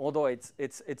copied, although it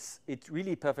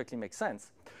really perfectly makes sense.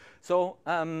 So,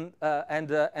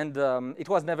 it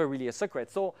was never really a secret.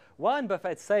 So Warren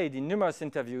Buffett said in numerous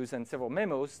interviews and several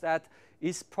memos that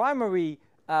his primary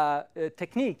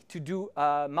technique to do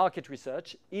market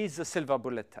research is the silver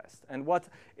bullet test. And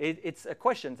it's a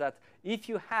question that if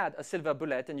you had a silver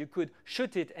bullet and you could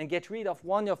shoot it and get rid of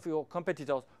one of your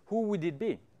competitors, who would it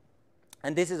be?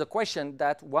 And this is a question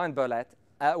that Warren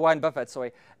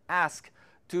Buffett asked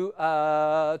to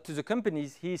the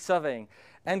companies he's surveying.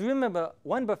 And remember,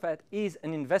 Warren Buffett is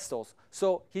an investor,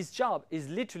 so his job is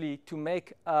literally to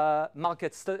make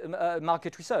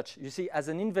market research. You see, as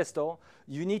an investor,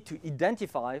 you need to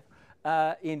identify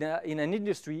in an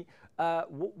industry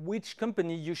which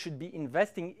company you should be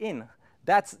investing in.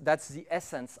 That's the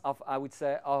essence of, I would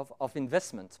say, of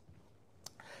investment.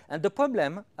 And the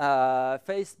problem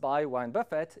faced by Warren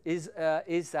Buffett is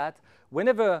that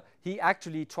whenever he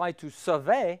actually tried to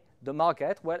survey the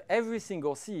market, well, every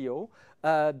single CEO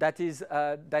that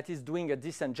is doing a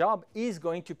decent job is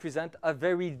going to present a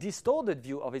very distorted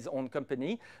view of his own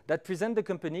company, that present the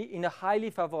company in a highly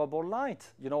favorable light.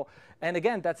 You know, and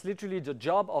again, that's literally the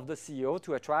job of the CEO,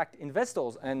 to attract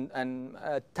investors. And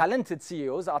talented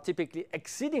CEOs are typically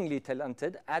exceedingly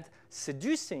talented at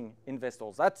seducing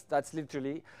investors. That's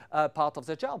literally part of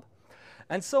the job.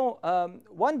 And so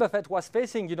Warren Buffett was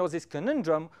facing, you know, this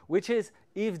conundrum, which is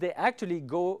if they actually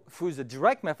go through the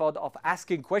direct method of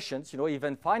asking questions, you know,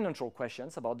 even financial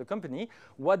questions about the company,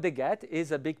 what they get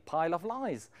is a big pile of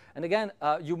lies. And again,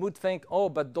 you would think, oh,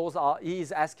 but he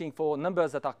is asking for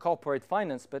numbers that are corporate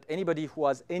finance. But anybody who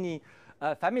has any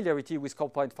familiarity with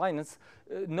corporate finance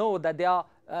know that there are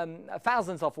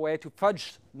thousands of ways to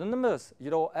fudge the numbers. You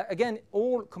know, again,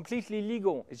 all completely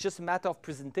legal. It's just a matter of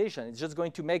presentation. It's just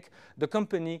going to make the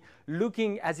company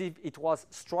looking as if it was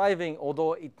striving,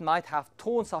 although it might have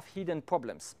tons of hidden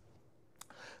problems.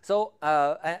 So,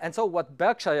 and so what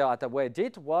Berkshire Hathaway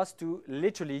did was to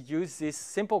literally use this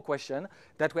simple question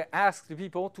that we asked the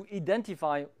people to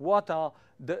identify what are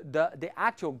the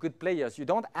actual good players. You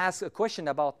don't ask a question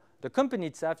about the company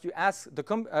itself. You ask a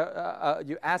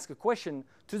question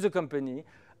to the company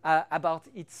about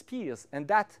its peers, and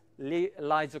that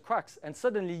lies the crux. And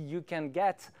suddenly you can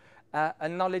get a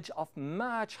knowledge of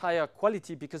much higher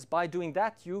quality, because by doing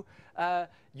that you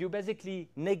basically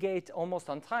negate almost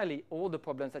entirely all the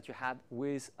problems that you had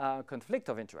with conflict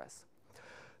of interest.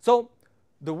 So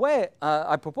the way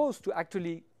I propose to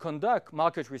actually conduct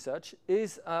market research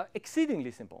is exceedingly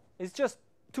simple. It's just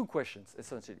two questions,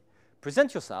 essentially.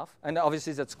 Present yourself, and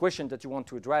obviously that's a question that you want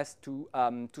to address to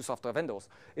software vendors,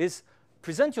 is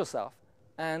present yourself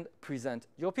and present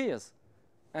your peers.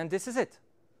 And this is it.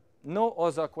 No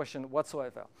other question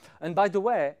whatsoever. And by the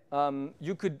way,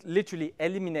 you could literally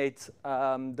eliminate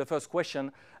the first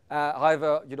question.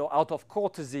 However, you know, out of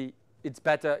courtesy, it's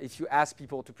better if you ask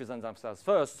people to present themselves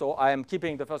first. So I am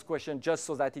keeping the first question just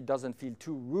so that it doesn't feel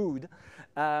too rude.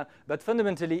 But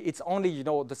fundamentally, it's only, you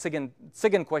know, the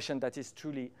second question that is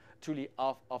truly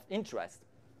of interest.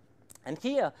 And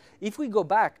here, if we go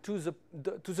back to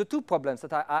the two problems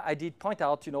that I did point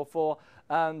out, you know, for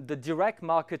the direct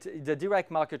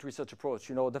market research approach,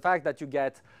 you know, the fact that you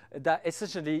get that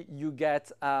essentially you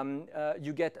get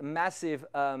massive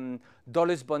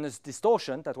dollars bonus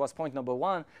distortion. That was point number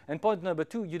one. And point number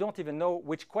two, you don't even know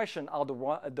which question are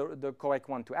the correct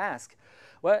one to ask.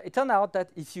 Well, it turned out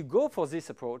that if you go for this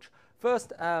approach,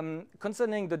 first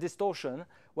concerning the distortion,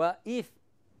 well, if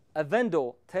a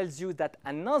vendor tells you that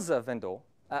another vendor,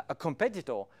 a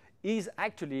competitor, is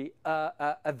actually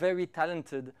a very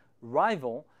talented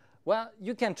rival, well,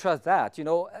 you can trust that. You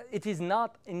know, it is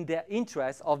not in the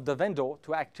interest of the vendor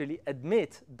to actually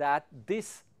admit that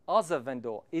this other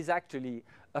vendor is actually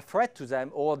a threat to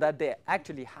them, or that they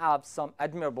actually have some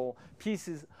admirable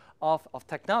pieces of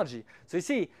technology. So you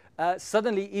see,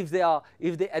 suddenly if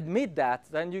they admit that,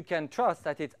 then you can trust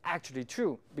that it's actually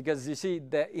true, because you see,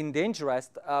 in the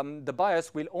interest, the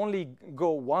bias will only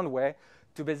go one way,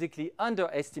 to basically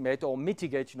underestimate or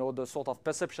mitigate, you know, the sort of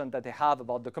perception that they have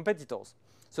about the competitors.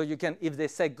 So you can, if they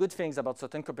say good things about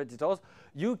certain competitors,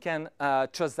 you can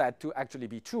trust that to actually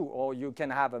be true, or you can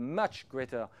have a much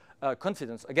greater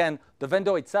confidence. Again, the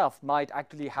vendor itself might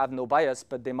actually have no bias,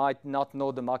 but they might not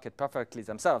know the market perfectly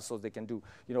themselves, so they can do,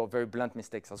 you know, very blunt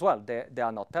mistakes as well. They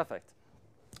are not perfect.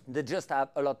 They just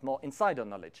have a lot more insider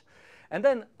knowledge. And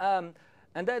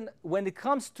then when it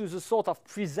comes to the sort of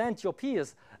present your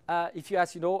peers, if you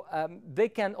ask, you know, they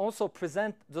can also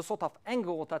present the sort of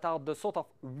angle that are the sort of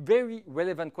very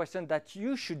relevant question that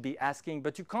you should be asking,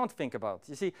 but you can't think about.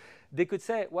 You see, they could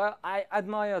say, well, I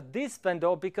admire this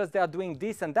vendor because they are doing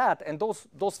this and that, and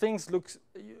those things look,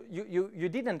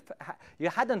 you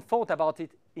hadn't thought about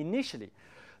it initially.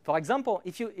 For example,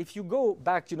 if you go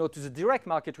back, you know, to the direct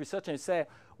market research and you say,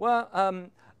 well,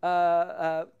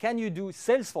 can you do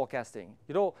sales forecasting?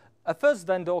 You know, a first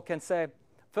vendor can say,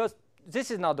 first,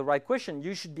 this is not the right question.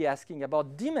 You should be asking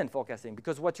about demand forecasting,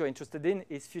 because what you're interested in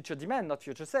is future demand, not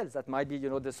future sales. That might be, you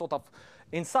know, the sort of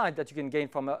insight that you can gain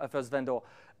from a first vendor.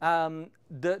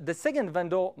 The second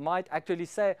vendor might actually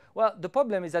say, well, the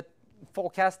problem is that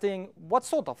forecasting, what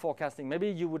sort of forecasting? Maybe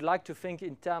you would like to think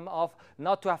in terms of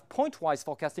not to have point-wise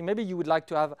forecasting. Maybe you would like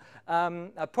to have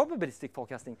a probabilistic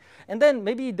forecasting. And then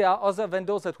maybe there are other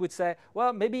vendors that would say,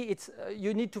 well, maybe it's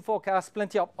you need to forecast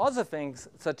plenty of other things,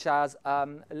 such as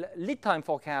lead time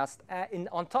forecast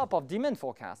on top of demand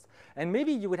forecast. And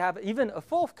maybe you would have even a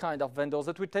fourth kind of vendors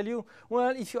that would tell you,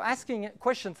 well, if you're asking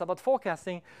questions about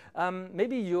forecasting,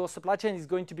 maybe your supply chain is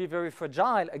going to be very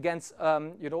fragile against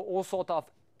you know, all sort of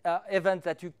event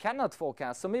that you cannot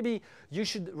forecast. So maybe you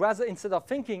should rather, instead of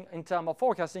thinking in terms of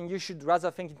forecasting, you should rather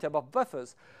think in terms of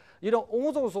buffers. You know,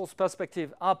 all those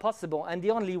perspectives are possible, and the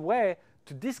only way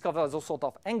to discover those sort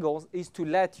of angles is to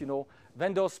let, you know,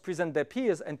 vendors present their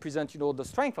peers and present, you know, the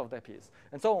strength of their peers.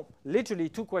 And so literally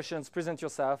two questions: present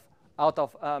yourself out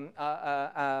of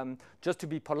just to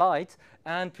be polite,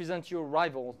 and present your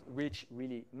rivals, which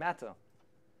really matter.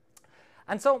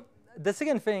 And so the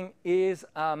second thing is,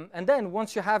 and then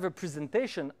once you have a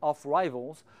presentation of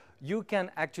rivals, you can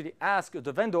actually ask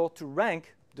the vendor to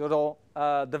rank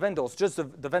the vendors, just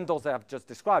the vendors that I've just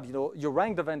described. You know, you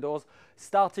rank the vendors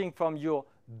starting from your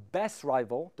best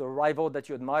rival, the rival that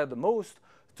you admire the most,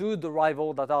 to the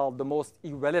rival that are the most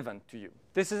irrelevant to you.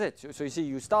 This is it. So you see,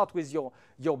 you start with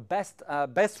your best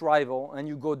rival, and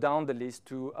you go down the list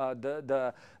to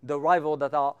the rival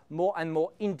that are more and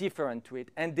more indifferent to it.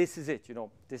 And this is it.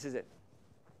 This is it.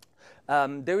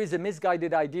 There is a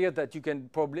misguided idea that you can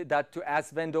to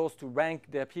ask vendors to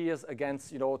rank their peers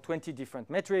against 20 different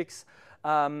metrics.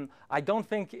 I don't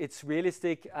think it's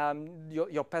realistic.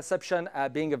 Your perception,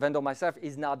 being a vendor myself,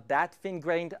 is not that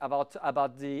thin-grained about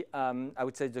the I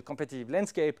would say the competitive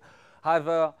landscape.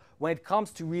 However, when it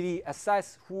comes to really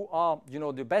assess who are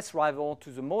the best rival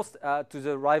to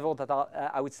the rival that are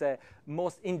I would say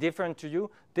most indifferent to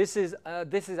you, this is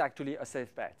actually a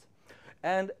safe bet.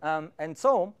 And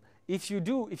so if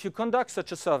you conduct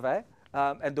such a survey,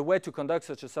 and the way to conduct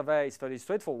such a survey is fairly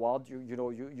straightforward.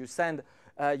 You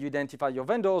you identify your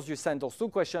vendors, you send those 2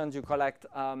 questions, you collect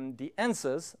the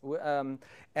answers,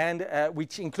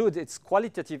 which includes its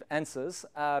qualitative answers,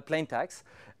 plain text,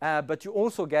 but you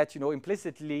also get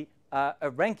implicitly a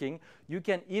ranking. You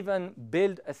can even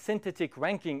build a synthetic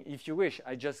ranking if you wish.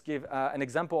 I just give an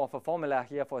example of a formula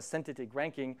here for a synthetic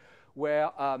ranking where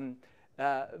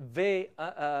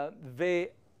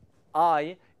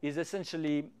VI is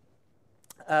essentially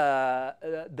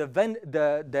the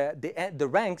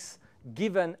ranks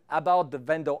given about the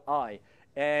vendor I,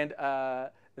 and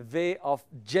V of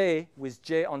J with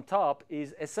J on top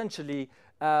is essentially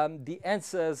the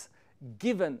answers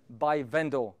given by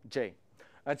vendor J.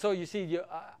 And so you see,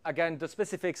 again, the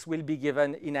specifics will be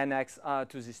given in annex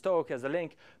to this talk as a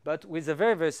link, but with a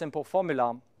very, very simple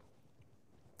formula,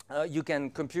 you can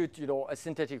compute, a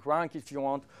synthetic rank if you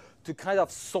want to kind of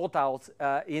sort out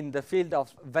in the field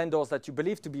of vendors that you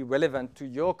believe to be relevant to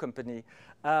your company,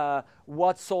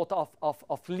 what sort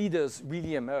of leaders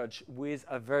really emerge with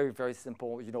a very, very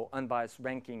simple, unbiased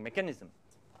ranking mechanism.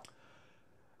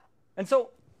 And so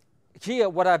here,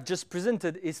 what I've just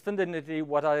presented is fundamentally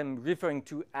what I'm referring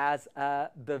to as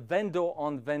the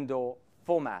vendor-on-vendor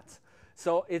format.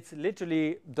 So it's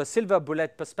literally the silver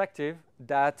bullet perspective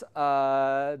that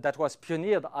was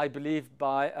pioneered, I believe,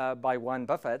 by Warren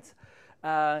Buffett.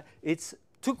 It's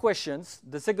 2 questions.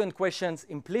 The second question is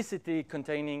implicitly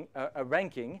containing a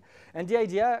ranking, and the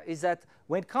idea is that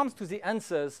when it comes to the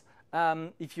answers,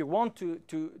 if you want to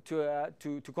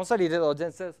consolidate those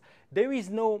answers, there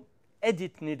is no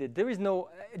edit needed. There is no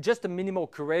just a minimal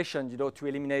curation, to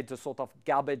eliminate the sort of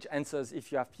garbage answers.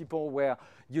 If you have people where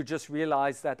you just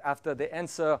realize that after they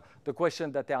answer the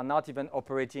question that they are not even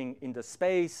operating in the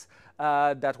space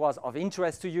that was of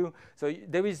interest to you. So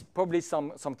there is probably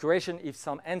some curation if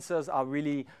some answers are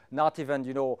really not even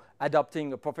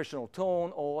adopting a professional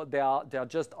tone, or they are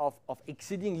just of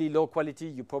exceedingly low quality.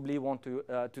 You probably want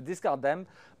to discard them.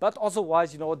 But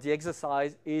otherwise, the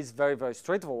exercise is very, very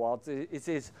straightforward. It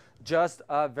is just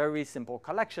a very simple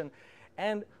collection.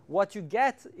 And what you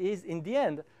get is, in the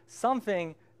end,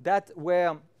 something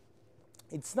where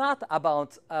it's not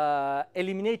about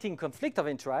eliminating conflict of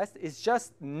interest. It's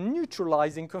just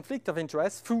neutralizing conflict of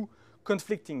interest through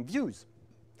conflicting views.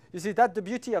 You see, that the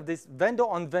beauty of this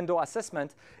vendor-on-vendor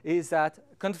assessment is that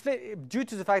due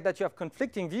to the fact that you have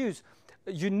conflicting views,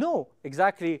 you know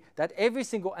exactly that every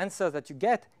single answer that you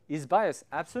get is biased,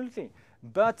 absolutely.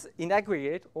 But in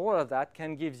aggregate, all of that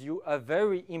can give you a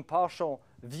very impartial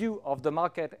view of the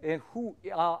market and who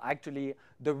are actually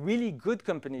the really good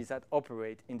companies that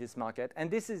operate in this market. And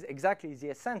this is exactly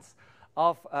the essence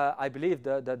of, I believe,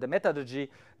 the methodology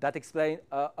that explains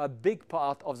a big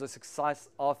part of the success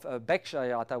of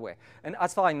Berkshire Hathaway. And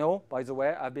as far as I know, by the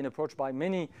way, I've been approached by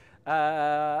many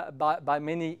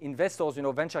investors,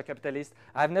 venture capitalists.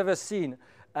 I've never seen,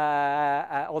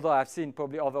 although I've seen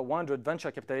probably over 100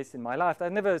 venture capitalists in my life,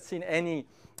 I've never seen any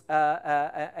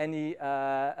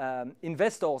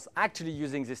investors actually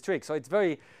using this trick. So it's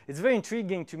very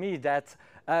intriguing to me that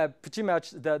pretty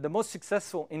much the most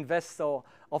successful investor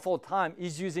of all time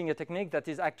is using a technique that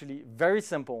is actually very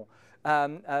simple,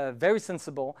 very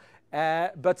sensible.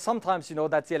 But sometimes,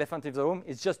 that's the elephant in the room.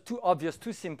 It's just too obvious,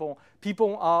 too simple.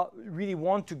 People really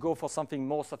want to go for something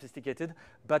more sophisticated,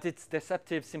 but it's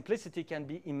deceptive. Simplicity can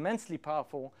be immensely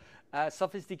powerful.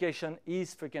 Sophistication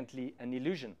is frequently an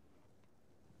illusion.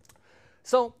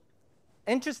 So,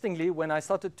 interestingly, when I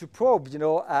started to probe,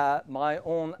 my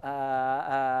own,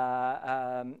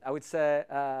 I would say,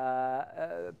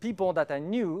 people that I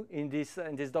knew in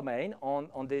this domain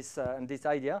on this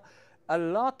idea, a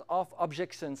lot of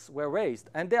objections were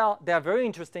raised, and they are very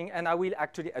interesting, and I will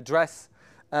actually address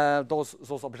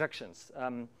those objections.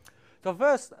 So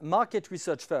first, market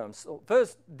research firms. So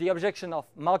first, the objection of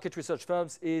market research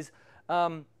firms is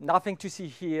nothing to see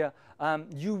here.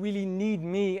 You really need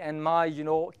me and my,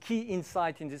 key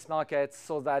insight in this market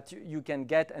so that you can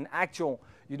get an actual,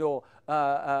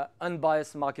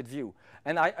 unbiased market view.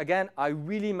 And I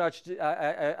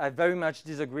very much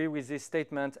disagree with this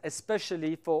statement,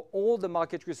 especially for all the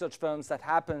market research firms that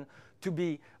happen to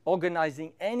be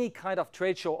organizing any kind of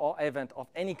trade show or event of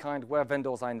any kind where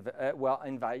vendors are were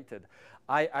invited.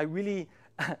 I really,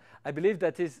 I believe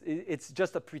that it's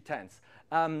just a pretense.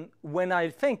 When I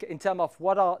think in terms of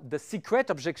what are the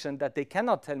secret objections that they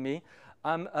cannot tell me,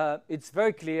 it's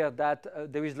very clear that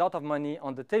there is a lot of money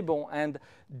on the table, and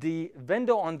the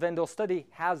vendor-on-vendor study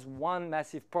has one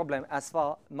massive problem as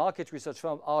far as market research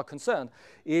firms are concerned,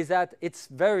 is that it's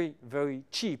very, very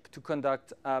cheap to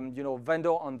conduct,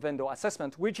 vendor-on-vendor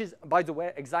assessment, which is, by the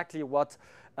way, exactly what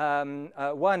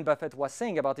Warren Buffett was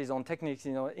saying about his own techniques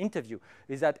in an interview,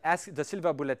 is that the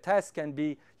silver bullet test can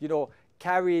be,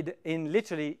 carried in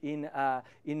literally in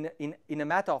a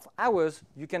matter of hours.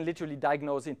 You can literally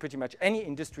diagnose in pretty much any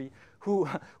industry who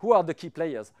are the key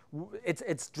players.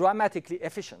 It's dramatically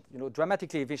efficient.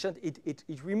 Dramatically efficient. It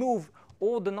removes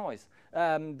all the noise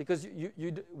because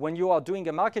when you are doing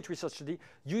a market research study,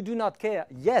 you do not care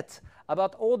yet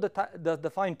about all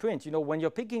the fine print. When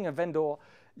you're picking a vendor,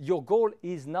 your goal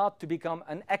is not to become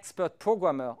an expert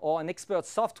programmer or an expert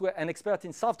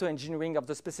in software engineering of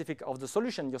the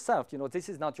solution yourself. This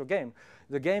is not your game.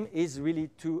 The game is really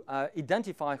to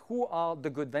identify who are the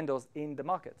good vendors in the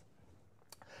market.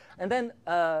 And then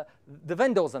the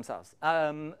vendors themselves.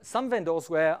 Some vendors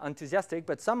were enthusiastic,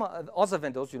 but some other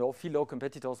vendors, fellow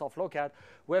competitors of Lokad,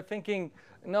 were thinking,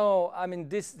 no, I mean,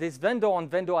 this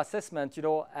vendor-on-vendor assessment,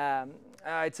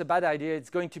 it's a bad idea. It's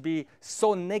going to be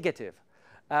so negative.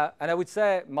 And I would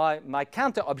say my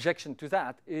counter objection to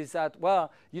that is that,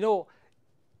 well,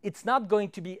 it's not going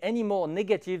to be any more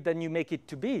negative than you make it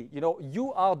to be.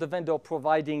 You are the vendor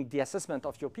providing the assessment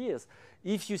of your peers.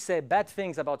 If you say bad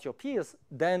things about your peers,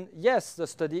 then yes, the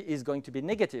study is going to be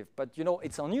negative. But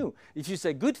it's on you. If you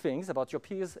say good things about your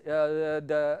peers,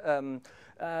 the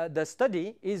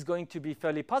study is going to be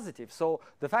fairly positive. So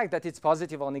the fact that it's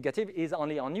positive or negative is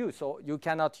only on you. So you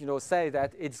cannot, say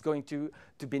that it's going to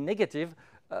be negative.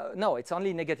 No, it's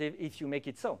only negative if you make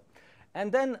it so.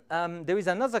 And then there is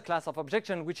another class of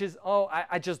objection, which is, oh,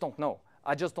 I just don't know.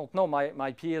 I just don't know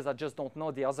my peers. I just don't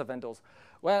know the other vendors.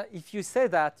 Well, if you say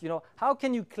that, how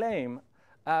can you claim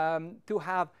to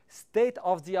have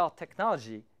state-of-the-art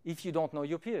technology if you don't know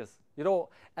your peers?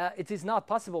 It is not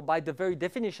possible. By the very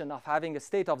definition of having a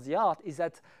state-of-the-art is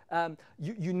that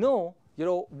you know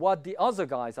what the other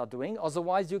guys are doing.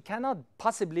 Otherwise, you cannot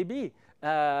possibly be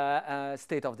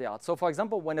state-of-the-art. So, for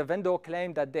example, when a vendor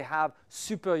claims that they have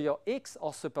superior X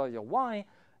or superior Y,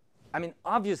 I mean,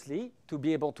 obviously, to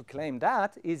be able to claim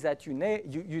that is that you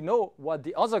know what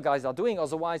the other guys are doing.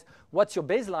 Otherwise, what's your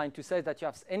baseline to say that you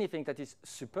have anything that is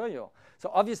superior? So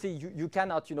obviously, you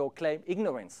cannot, claim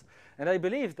ignorance. And I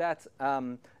believe that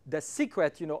the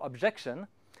secret, objection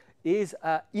is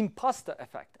imposter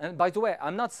effect. And by the way,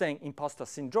 I'm not saying imposter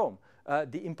syndrome.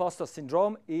 The imposter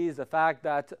syndrome is the fact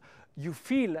that you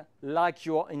feel like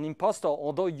you're an imposter,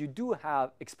 although you do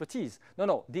have expertise.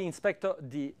 No, the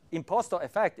imposter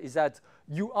effect is that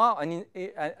you are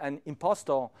an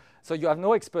imposter, so you have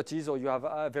no expertise or you have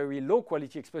a very low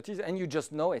quality expertise and you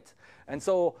just know it. And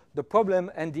so the problem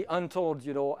and the untold,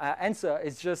 answer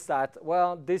is just that,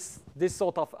 well, this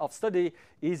sort of study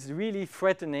is really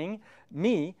threatening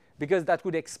me because that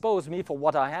would expose me for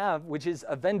what I have, which is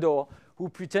a vendor who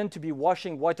pretend to be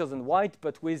washing whiter than white,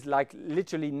 but with like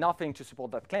literally nothing to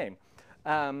support that claim.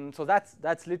 So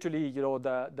that's literally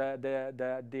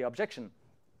the objection.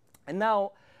 And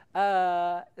now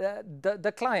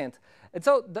the client. And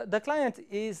so the client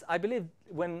is, I believe,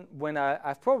 when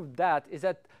I've probed that, is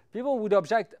that people would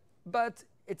object, but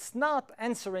it's not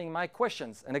answering my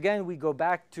questions. And again, we go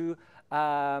back to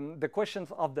the questions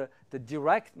of the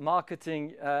direct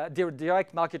marketing,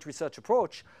 direct market research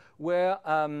approach, where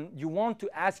you want to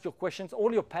ask your questions,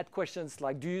 all your pet questions,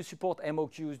 like do you support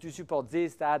MOQs, do you support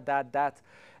this, that.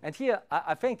 And here,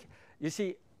 I think, you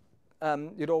see,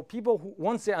 people who,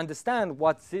 once they understand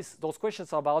what those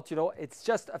questions are about, it's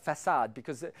just a facade,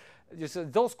 because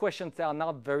those questions, they are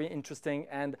not very interesting.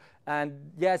 And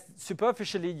yes,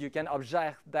 superficially, you can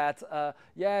object that,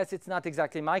 yes, it's not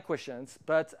exactly my questions,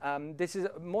 but this is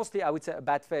mostly, I would say, a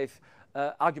bad faith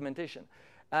argumentation.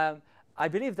 I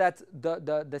believe that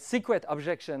the secret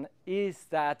objection is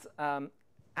that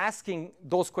asking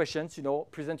those questions,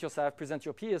 present yourself, present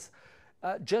your peers,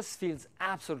 just feels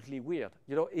absolutely weird.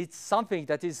 It's something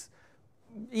that is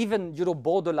even,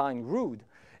 borderline rude.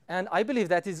 And I believe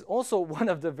that is also one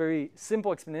of the very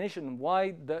simple explanations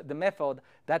why the method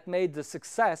that made the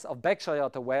success of Berkshire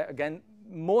Hathaway, again,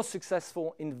 most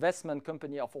successful investment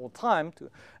company of all time,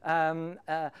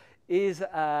 is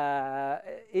that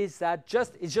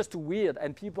it's just too weird,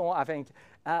 and people, I think,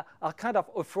 are kind of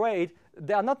afraid.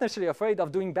 They are not necessarily afraid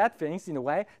of doing bad things in a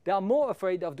way. They are more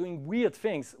afraid of doing weird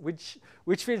things, which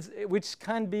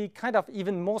can be kind of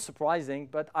even more surprising.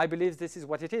 But I believe this is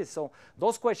what it is. So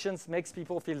those questions makes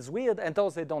people feel weird, and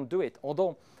those they don't do it.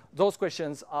 Although those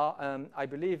questions are, I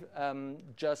believe,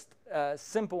 just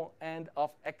simple and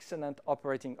of excellent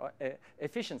operating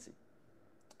efficiency.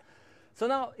 So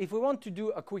now, if we want to do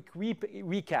a quick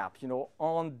recap,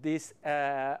 on this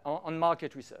on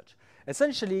market research,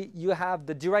 essentially you have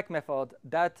the direct method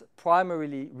that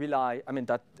primarily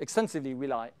that extensively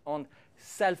rely on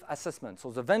self-assessment.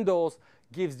 So the vendors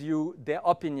gives you their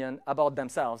opinion about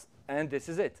themselves, and this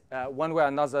is it, one way or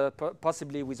another,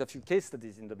 possibly with a few case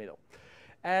studies in the middle.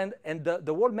 And the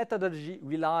whole methodology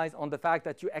relies on the fact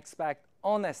that you expect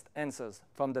honest answers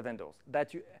from the vendors.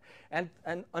 And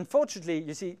unfortunately,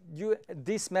 you see,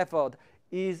 this method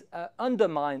is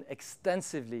undermined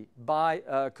extensively by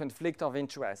conflict of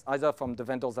interest, either from the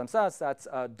vendors themselves, that's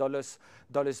dollars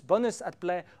bonus at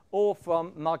play, or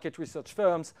from market research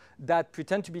firms that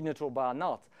pretend to be neutral but are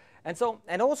not.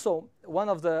 And also, one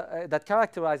of the that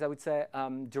characterize, I would say,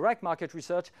 direct market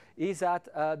research is that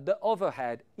the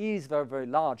overhead is very, very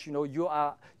large.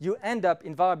 You end up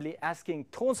invariably asking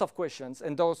tons of questions,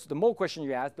 and the more questions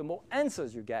you ask, the more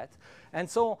answers you get. And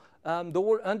so the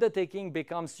whole undertaking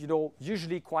becomes,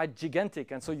 usually quite gigantic.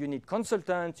 And so you need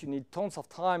consultants, you need tons of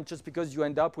time, just because you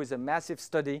end up with a massive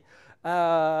study,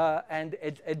 and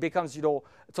it becomes,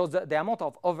 so the amount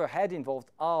of overhead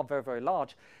involved are very, very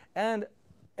large. And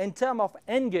in terms of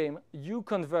endgame, you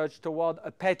converge toward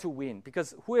a pay-to-win,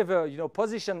 because whoever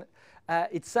position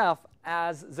itself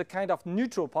as the kind of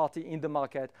neutral party in the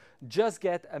market just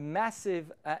get a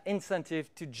massive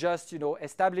incentive to just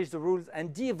establish the rules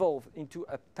and de-evolve into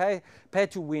a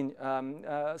pay-to-win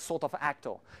sort of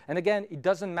actor. And again, it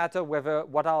doesn't matter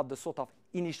what are the sort of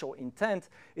initial intent.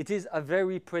 It is a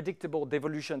very predictable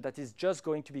devolution that is just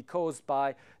going to be caused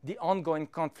by the ongoing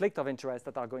conflict of interest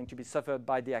that are going to be suffered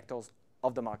by the actors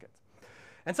of the market.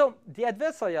 And so the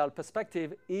adversarial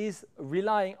perspective is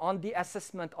relying on the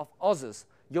assessment of others,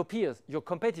 your peers, your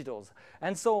competitors.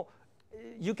 And so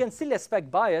you can still expect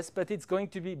bias, but it's going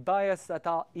to be bias that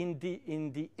are in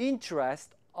the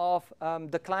interest of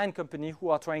the client company who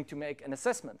are trying to make an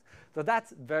assessment. So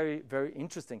that's very, very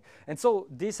interesting. And so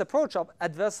this approach of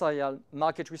adversarial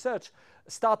market research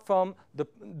start from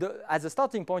as a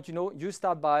starting point, you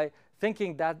start by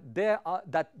thinking that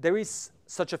there is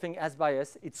such a thing as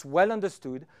bias. It's well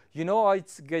understood. You know how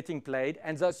it's getting played,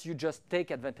 and thus you just take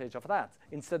advantage of that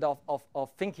instead of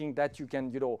thinking that you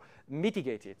can,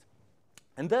 mitigate it.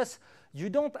 And thus, you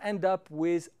don't end up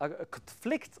with a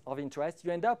conflict of interest.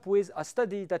 You end up with a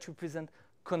study that represents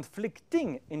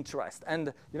conflicting interest.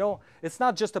 And, it's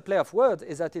not just a play of words,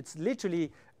 is that it's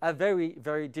literally a very,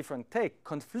 very different take,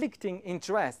 conflicting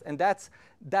interest. And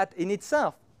that in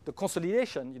itself, the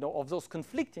consolidation, of those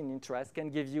conflicting interests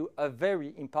can give you a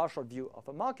very impartial view of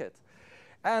a market.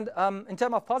 And in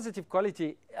terms of positive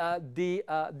quality, the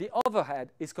overhead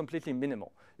is completely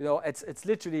minimal. It's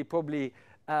literally probably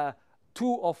 2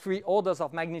 or 3 orders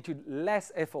of magnitude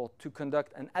less effort to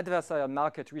conduct an adversarial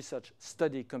market research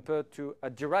study compared to a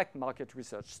direct market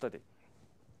research study.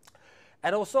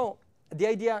 And also, the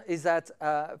idea is that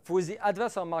for the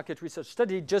adversarial market research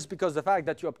study, just because the fact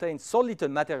that you obtain so little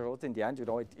materials in the end,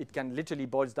 it can literally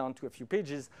boil down to a few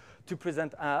pages to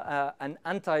present an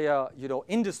entire,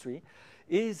 industry,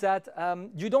 is that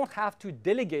you don't have to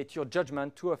delegate your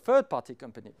judgment to a third-party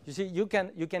company. You see, you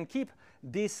can keep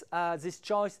this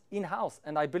choice in-house,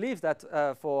 and I believe that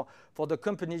for the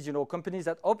companies, companies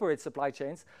that operate supply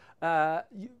chains,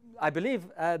 I believe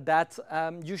that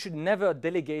you should never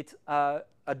delegate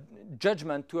a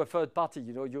judgment to a third party.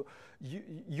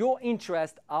 Your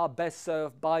interests are best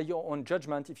served by your own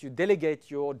judgment. If you delegate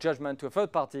your judgment to a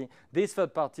third party, this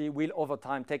third party will over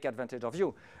time take advantage of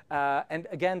you. And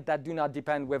again, that do not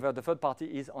depend whether the third party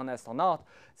is honest or not.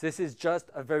 This is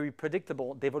just a very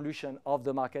predictable devolution of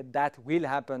the market that will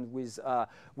happen with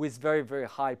very, very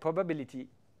high probability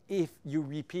if you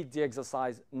repeat the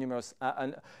exercise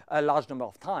a large number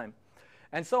of times.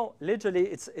 And so, literally,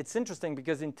 it's interesting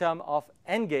because in terms of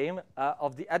endgame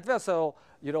of the adversarial,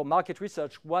 market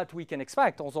research, what we can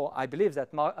expect. Also, I believe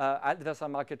that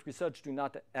adversarial market research do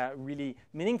not really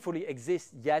meaningfully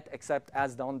exist yet, except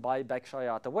as done by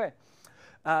Berkshire Hathaway.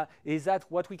 Is that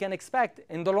what we can expect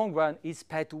in the long run is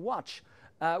pay to watch.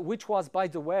 which was, by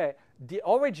the way, the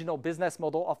original business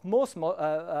model of most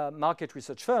market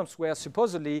research firms, where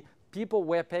supposedly people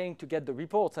were paying to get the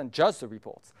reports and just the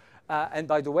reports. And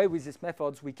by the way, with these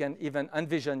methods, we can even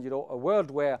envision, a world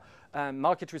where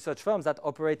market research firms that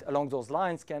operate along those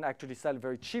lines can actually sell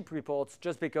very cheap reports,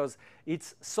 just because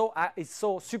it's so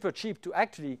super cheap to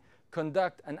actually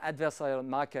conduct an adversarial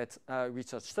market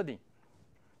research study.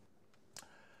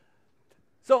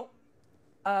 So,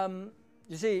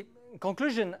 you see, in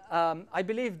conclusion, I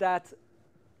believe that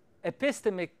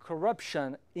epistemic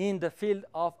corruption in the field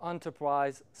of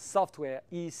enterprise software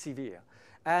is severe.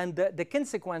 And the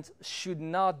consequence should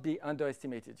not be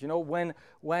underestimated. When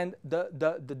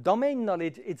the domain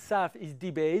knowledge itself is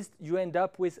debased, you end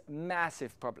up with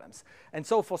massive problems. And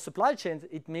so for supply chains,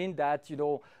 it means that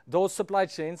those supply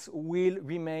chains will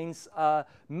remain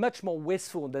much more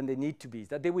wasteful than they need to be,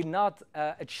 that they will not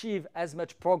achieve as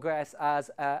much progress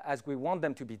as we want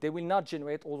them to be. They will not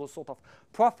generate all the sort of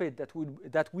profit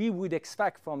that we would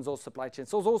expect from those supply chains.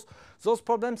 So those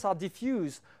problems are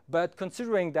diffuse, but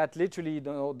considering that literally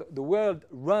the world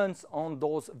runs on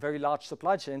those very large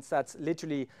supply chains, that's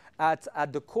literally at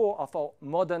the core of our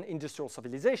modern industrial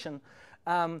civilization,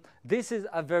 this is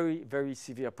a very, very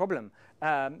severe problem.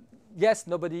 Yes,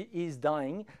 nobody is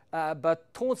dying,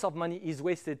 but tons of money is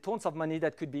wasted, tons of money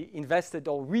that could be invested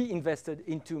or reinvested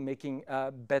into making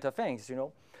better things,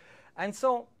 And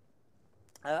so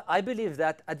I believe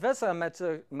that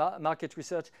adversarial market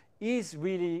research is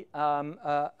really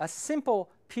a simple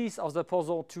piece of the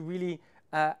puzzle to really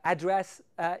address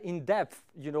in depth,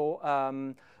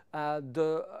 the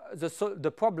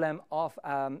problem of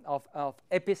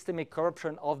epistemic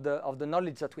corruption of the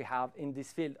knowledge that we have in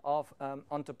this field of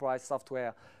enterprise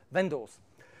software vendors.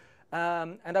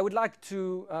 And I would like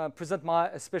to present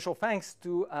my special thanks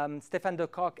to Stefan de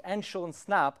Kock and Sean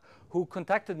Snap, who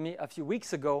contacted me a few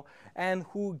weeks ago and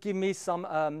who gave me some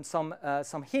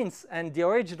hints and the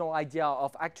original idea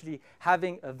of actually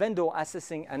having a vendor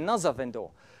assessing another vendor.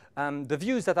 The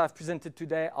views that I've presented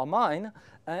today are mine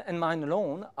and mine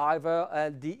alone.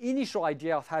 However, the initial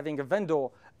idea of having a vendor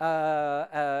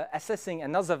assessing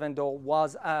another vendor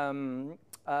was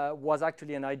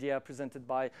actually an idea presented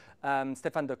by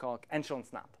Stefan de Kock and Sean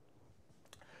Snap.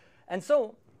 And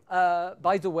so,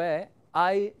 by the way,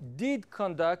 I did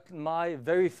conduct my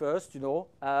very first,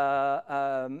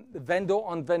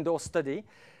 vendor-on-vendor study,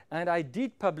 and I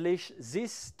did publish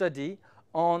this study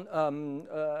on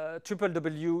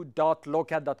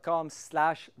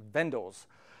www.lokad.com/vendors.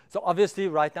 So obviously,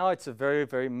 right now, it's a very,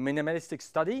 very minimalistic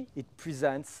study. It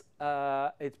presents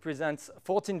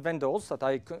 14 vendors that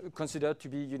I consider to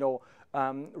be,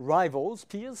 rivals,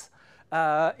 peers.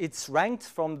 It's ranked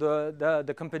from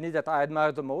the company that I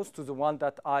admire the most to the one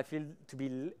that I feel to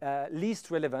be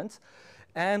least relevant.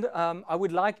 And I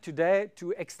would like today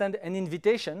to extend an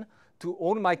invitation to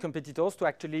all my competitors to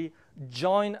actually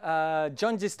join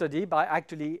this study by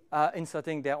actually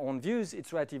inserting their own views.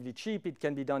 It's relatively cheap. It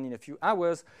can be done in a few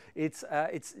hours. It's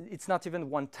not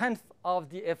even 1/10 of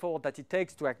the effort that it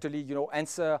takes to actually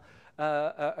answer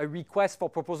a request for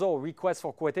proposal, or request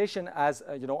for quotation, as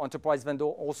enterprise vendor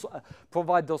also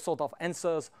provide those sort of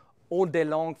answers all day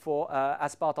long for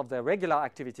as part of their regular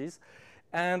activities.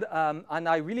 And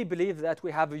I really believe that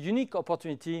we have a unique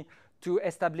opportunity to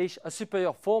establish a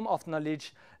superior form of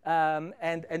knowledge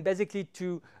and basically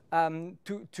to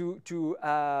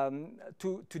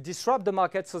disrupt the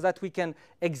market so that we can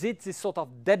exit this sort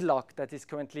of deadlock that is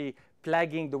currently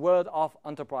plaguing the world of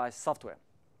enterprise software.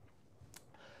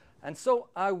 And so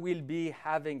I will be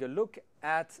having a look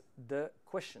at the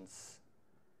questions.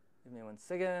 Give me 1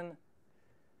 second.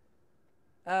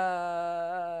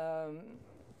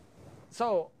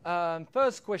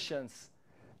 First questions.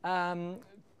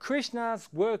 Krishna's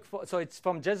work for, so it's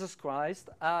from Jesus Christ.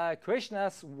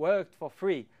 Krishna's worked for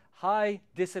free. High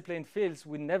disciplined fields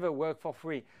will never work for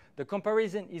free. The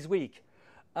comparison is weak.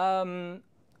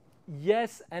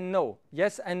 Yes and no.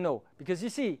 Yes and no. Because you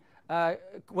see,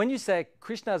 when you say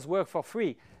Krishna's work for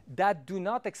free, that do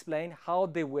not explain how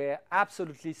they were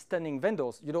absolutely stunning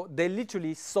vendors. They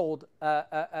literally sold,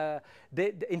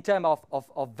 in terms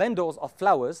of vendors of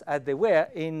flowers, as they were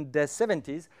in the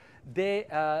 70s, they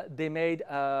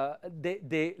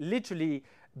literally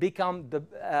become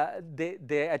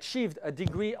they achieved a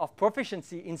degree of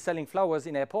proficiency in selling flowers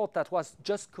in airport that was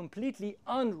just completely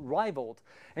unrivaled.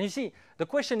 And you see, the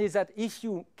question is that if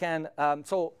you can,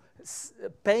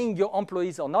 paying your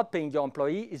employees or not paying your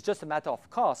employee is just a matter of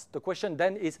cost. The question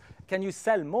then is, can you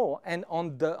sell more? And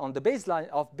on the baseline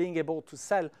of being able to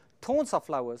sell tons of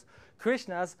flowers,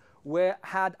 Krishna's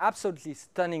had absolutely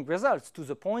stunning results, to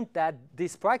the point that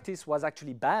this practice was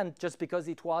actually banned just because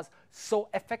it was so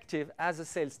effective as a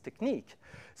sales technique.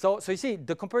 So you see,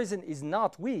 the comparison is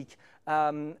not weak.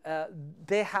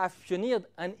 They have pioneered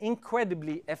an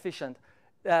incredibly efficient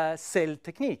sale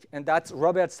technique, and that's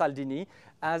Robert Cialdini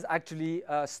has actually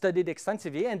studied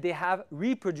extensively, and they have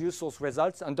reproduced those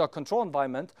results under control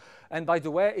environment. And by the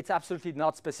way, it's absolutely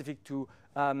not specific to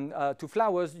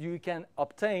flowers. You can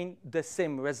obtain the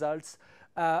same results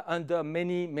under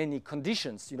many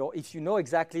conditions. You know, if you know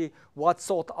exactly what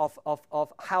sort of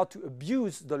how to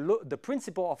abuse the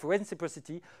principle of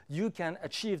reciprocity, you can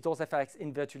achieve those effects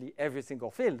in virtually every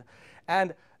single field.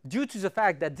 And due to the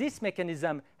fact that this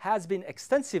mechanism has been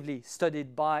extensively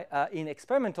studied by in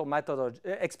experimental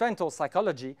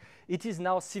psychology, it is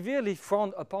now severely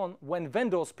frowned upon when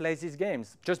vendors play these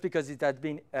games, just because it has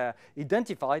been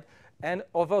identified. And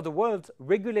over the world,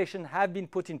 regulations have been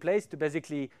put in place to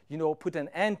basically, you know, put an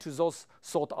end to those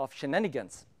sort of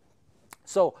shenanigans.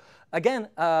 So again,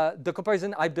 the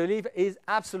comparison, I believe, is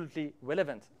absolutely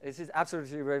relevant. This is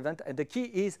absolutely relevant. And the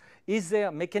key is there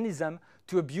a mechanism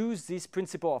to abuse this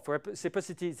principle of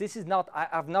reciprocity? This is not, I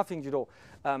have nothing, you know,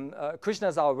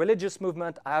 Krishnas are a religious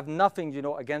movement. I have nothing, you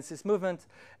know, against this movement.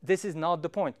 This is not the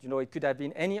point. You know, it could have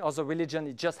been any other religion.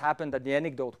 It just happened that the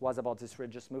anecdote was about this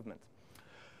religious movement.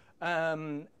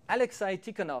 Alexei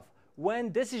Tikhonov,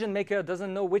 when decision maker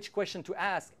doesn't know which question to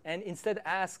ask and instead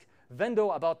ask vendor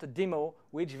about a demo,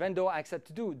 which vendor accept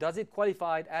to do, does it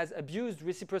qualify as abused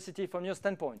reciprocity from your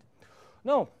standpoint?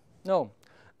 No, no.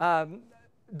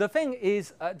 The thing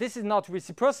is, this is not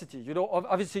reciprocity. You know,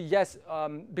 obviously, yes,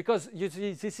 because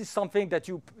usually this is something that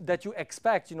you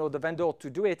expect, you know, the vendor to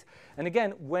do it. And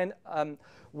again, when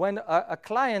a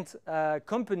client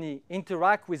company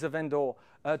interact with a vendor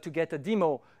to get a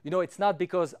demo, you know, it's not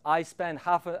because I spend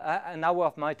an hour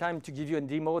of my time to give you a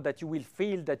demo that you will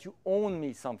feel that you own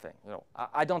me something. You know,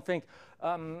 I don't think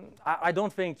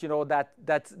you know that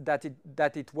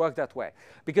it works that way,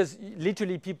 because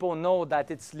literally people know that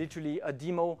it's literally a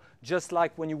demo. Just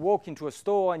like when you walk into a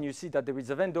store and you see that there is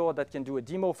a vendor that can do a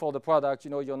demo for the product, you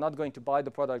know, you're not going to buy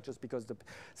the product just because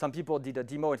some people did a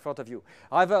demo in front of you.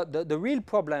 However, the real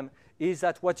problem is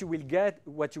that what you will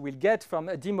get from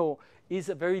a demo is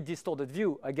a very distorted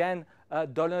view. Again,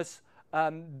 dollars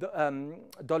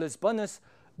bonus.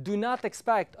 Do not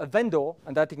expect a vendor,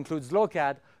 and that includes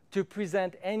Lokad, to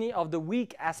present any of the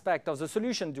weak aspect of the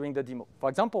solution during the demo. For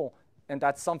example, and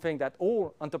that's something that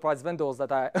all enterprise vendors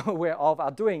that I'm aware of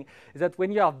are doing, is that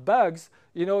when you have bugs,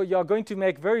 you know, you're going to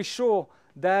make very sure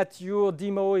that your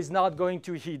demo is not going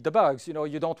to hit the bugs. You know,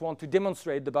 you don't want to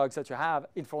demonstrate the bugs that you have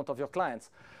in front of your clients.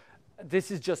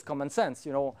 This is just common sense,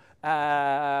 you know,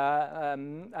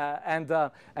 and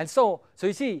so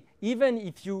you see, even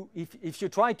if you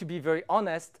try to be very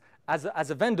honest as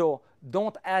a vendor,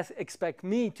 don't expect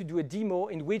me to do a demo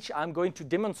in which I'm going to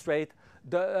demonstrate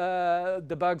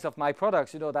the bugs of my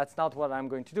products. You know, that's not what I'm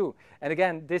going to do. And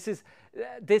again, this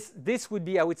would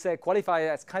be, I would say, qualified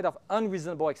as kind of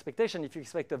unreasonable expectation if you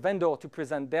expect a vendor to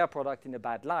present their product in a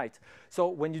bad light. So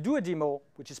when you do a demo,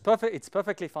 which is perfect, it's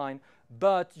perfectly fine,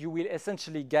 but you will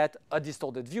essentially get a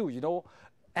distorted view, you know,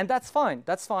 and that's fine,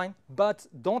 but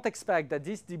don't expect that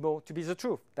this demo to be the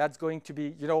truth. That's going to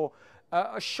be, you know,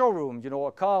 a showroom, you know,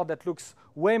 a car that looks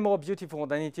way more beautiful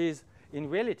than it is in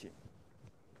reality.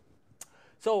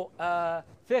 So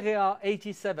Ferreira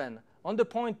 87, on the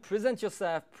point, present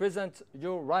yourself, present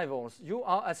your rivals. You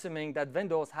are assuming that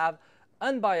vendors have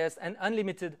unbiased and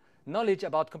unlimited knowledge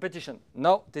about competition.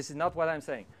 No, this is not what I'm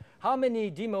saying. How many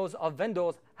demos of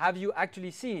vendors have you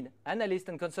actually seen? Analyst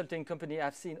and consulting company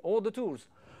have seen all the tools.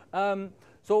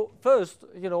 So first,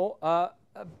 you know,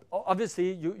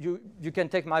 obviously you can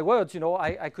take my words. You know,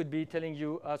 I could be telling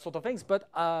you sort of things, but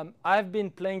I've been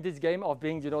playing this game of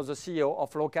being, you know, the CEO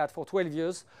of Lokad for 12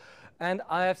 years, and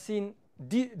I have seen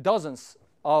dozens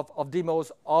of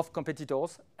demos of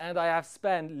competitors, and I have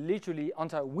spent literally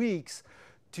entire weeks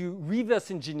to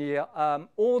reverse engineer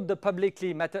all the public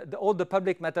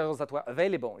materials that were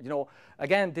available. You know,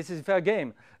 again, this is fair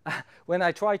game. When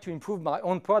I try to improve my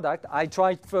own product, I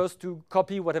try first to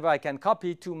copy whatever I can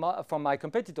copy from my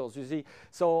competitors, you see.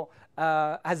 So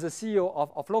as the CEO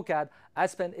of Lokad, I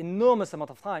spent enormous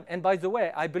amount of time. And by the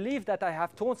way, I believe that I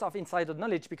have tons of insider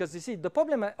knowledge, because you see, the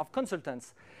problem of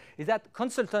consultants is that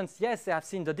consultants, yes, they have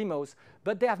seen the demos,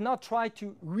 but they have not tried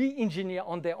to re-engineer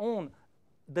on their own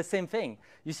the same thing.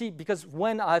 You see, because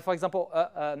when I, for example,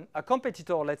 a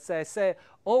competitor, let's say,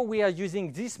 oh, we are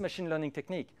using this machine learning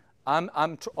technique.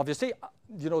 Obviously,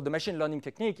 you know, the machine learning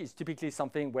technique is typically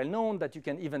something well known that you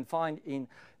can even find in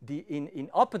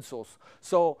open source.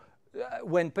 So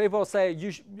when people say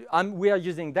we are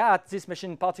using that, this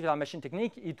particular machine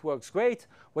technique, it works great.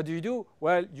 What do?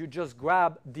 Well, you just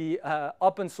grab the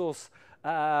open source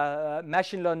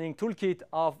machine learning toolkit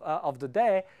of the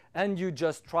day, and you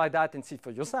just try that and see it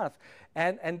for yourself.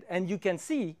 And you can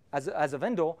see, as a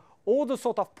vendor, all the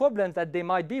sort of problems that there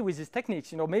might be with these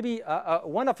techniques. Maybe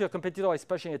one of your competitors is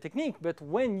pushing a technique, but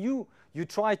when you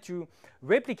try to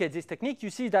replicate this technique, you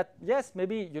see that, yes,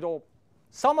 maybe,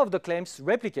 some of the claims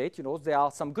replicate, there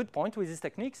are some good points with these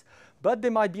techniques, but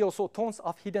there might be also tons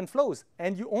of hidden flaws.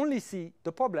 And you only see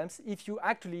the problems if you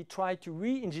actually try to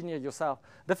re-engineer yourself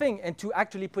the thing and to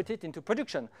actually put it into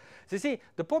production. So you see,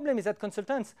 the problem is that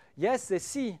consultants, yes, they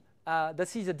see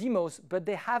the demos, but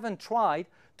they haven't tried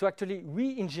to actually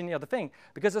re-engineer the thing.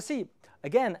 Because you see,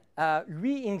 again,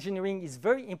 re-engineering is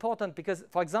very important because,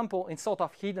 for example, in sort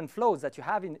of hidden flaws that you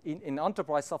have in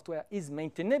enterprise software is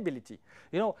maintainability.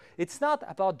 It's not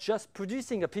about just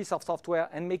producing a piece of software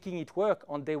and making it work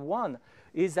on day one.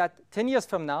 Is that 10 years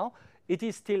from now, it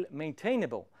is still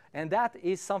maintainable. And that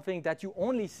is something that you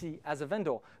only see as a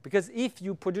vendor. Because if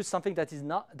you produce something that is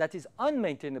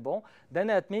unmaintainable, then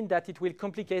that means that it will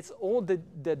complicate all the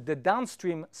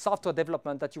downstream software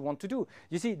development that you want to do.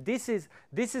 You see, this is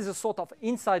a sort of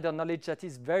insider knowledge that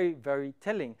is very, very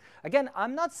telling. Again,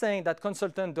 I'm not saying that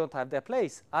consultants don't have their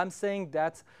place. I'm saying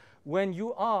that when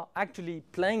you are actually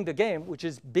playing the game, which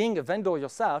is being a vendor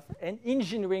yourself and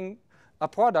engineering a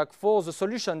product for the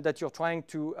solution that you're trying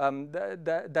to,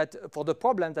 for the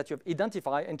problem that you've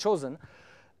identified and chosen,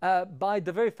 by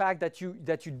the very fact that you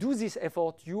do this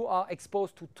effort, you are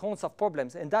exposed to tons of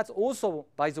problems. And that's also,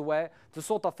 by the way, the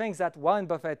sort of things that Warren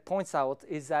Buffett points out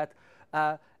is that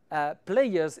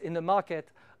players in the market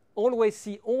always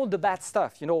see all the bad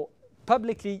stuff.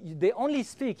 Publicly, they only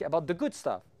speak about the good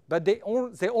stuff, but they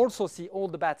also see all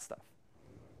the bad stuff.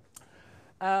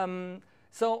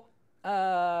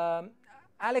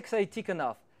 Alexei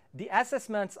Tikhonov, the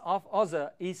assessments of others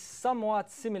is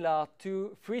somewhat similar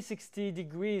to 360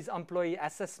 degrees employee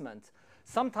assessment.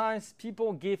 Sometimes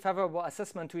people give favorable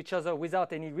assessment to each other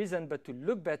without any reason but to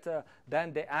look better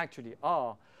than they actually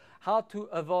are. How to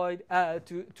avoid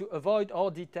or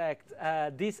detect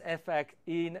this effect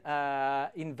in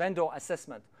vendor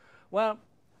assessment? Well,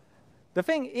 the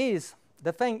thing is,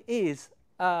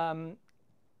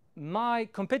 my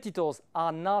competitors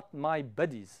are not my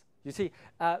buddies. You see,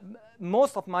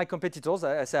 most of my competitors,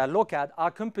 I say Lokad,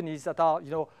 are companies that are,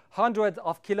 hundreds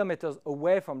of kilometers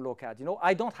away from Lokad.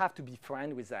 I don't have to be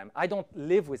friends with them. I don't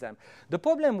live with them. The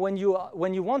problem when you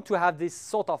want to have this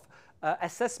sort of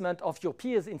assessment of your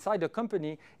peers inside a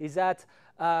company is that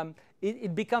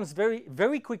it becomes very,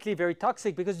 very quickly very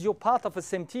toxic because you're part of the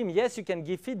same team. Yes, you can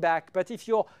give feedback, but if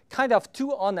you're kind of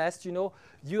too honest,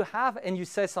 you have, and you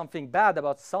say something bad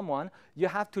about someone, you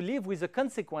have to live with the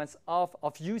consequence of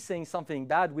you saying something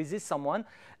bad with this someone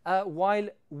while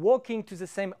walking to the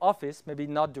same office, maybe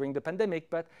not during the pandemic,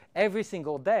 but every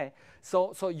single day.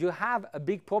 So you have a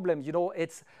big problem.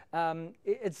 It's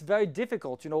very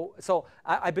difficult. So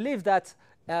I believe that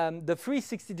the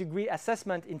 360-degree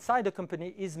assessment inside the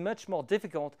company is much more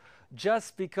difficult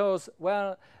just because,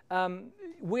 well,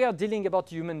 we are dealing about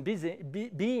human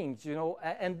beings,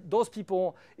 and those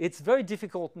people, it's very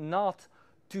difficult not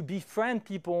to befriend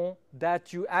people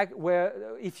that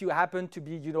if you happen to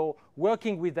be,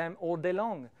 working with them all day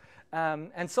long.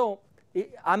 And so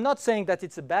I'm not saying that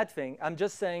it's a bad thing. I'm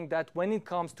just saying that when it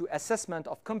comes to assessment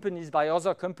of companies by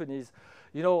other companies,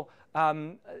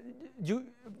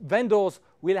 vendors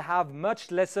will have much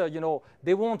lesser,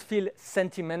 they won't feel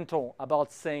sentimental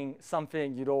about saying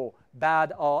something,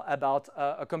 bad or about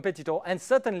a competitor. And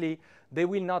certainly, they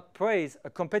will not praise a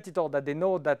competitor that they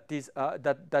know that is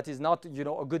not,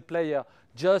 a good player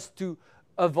just to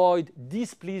avoid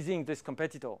displeasing this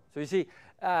competitor. So you see,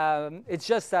 it's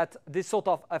just that this sort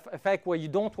of effect where you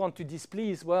don't want to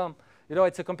displease, well,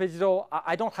 it's a competitor.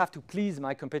 I don't have to please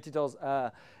my competitors.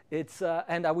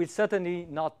 And I will certainly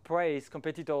not praise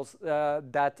competitors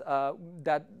that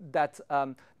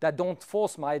don't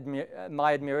force my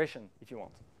admiration, if you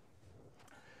want.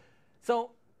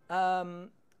 So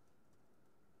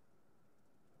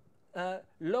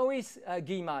Lois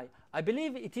Guimai, I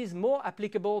believe it is more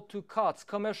applicable to COTS,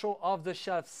 commercial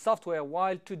off-the-shelf software,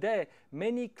 while today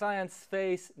many clients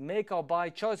face make or buy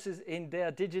choices in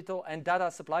their digital and data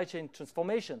supply chain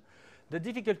transformation. The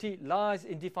difficulty lies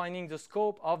in defining the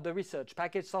scope of the research,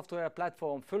 package software,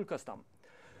 platform, full custom.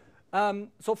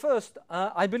 So first,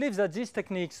 I believe that these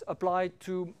techniques apply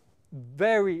to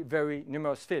very, very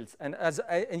numerous fields. And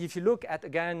if you look at,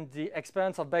 again, the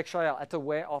experience of Berkshire at a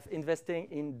way of investing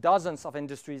in dozens of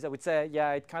industries, I would say,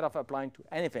 yeah, it kind of applying to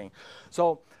anything.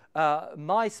 So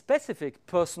My specific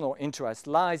personal interest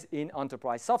lies in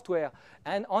enterprise software,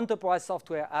 and enterprise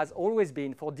software has always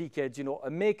been for decades, a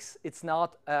mix. It's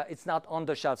not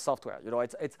on-the-shelf software.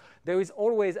 There is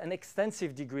always an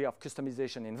extensive degree of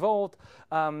customization involved.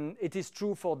 It is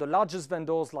true for the largest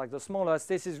vendors like the smallest.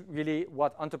 This is really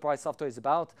what enterprise software is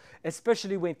about,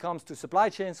 especially when it comes to supply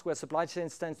chains, where supply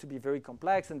chains tend to be very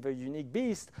complex and very unique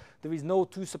beast. There is no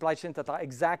two supply chains that are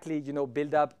exactly,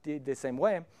 built up the same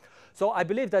way. So I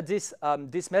believe that this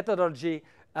methodology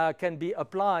can be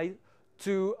applied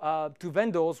to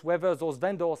vendors, whether those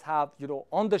vendors have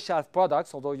on-the-shelf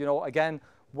products, although again,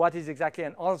 what is exactly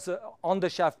an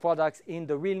on-the-shelf products in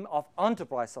the realm of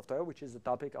enterprise software, which is the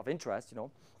topic of interest,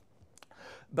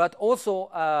 But also,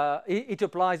 it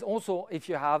applies also if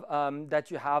you have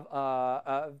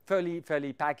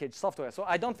fairly packaged software. So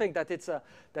I don't think that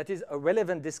that is a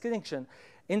relevant distinction.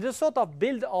 In the sort of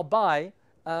build or buy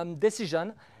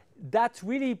decision,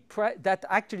 that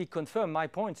actually confirms my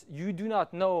point. You do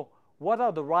not know what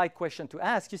are the right questions to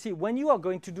ask. You see, when you are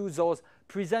going to do those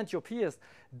present your peers,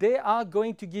 they are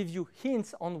going to give you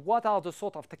hints on what are the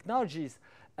sort of technologies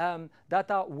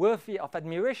that are worthy of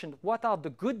admiration. What are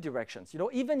the good directions?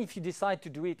 Even if you decide to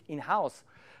do it in-house,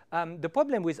 the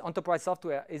problem with enterprise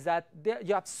software is that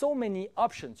you have so many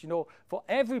options. For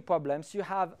every problem, you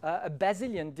have a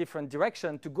bazillion different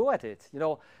directions to go at it.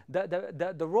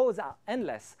 The roads are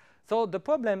endless. So the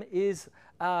problem is,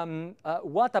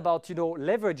 what about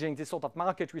leveraging this sort of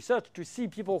market research to see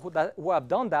people who have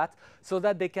done that, so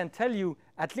that they can tell you,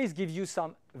 at least give you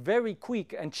some very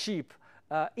quick and cheap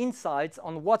insights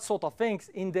on what sort of things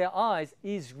in their eyes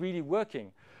is really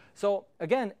working. So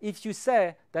again, if you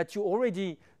say that you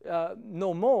already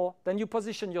know more, then you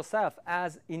position yourself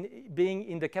as being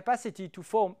in the capacity to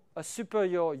form a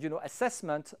superior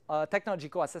assessment,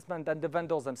 technological assessment than the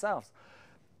vendors themselves.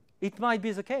 It might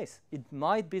be the case. It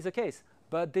might be the case.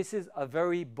 But this is a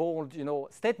very bold,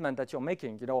 statement that you're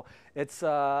making.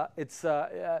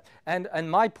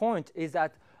 And my point is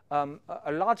that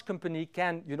a large company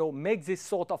can, make this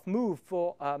sort of move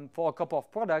for a couple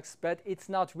of products, but it's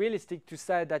not realistic to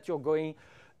say that you're going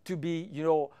to be,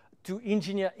 to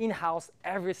engineer in-house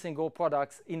every single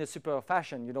product in a superior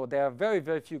fashion. There are very,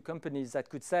 very few companies that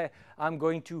could say, I'm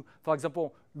going to, for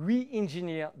example,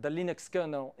 re-engineer the Linux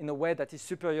kernel in a way that is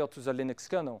superior to the Linux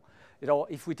kernel.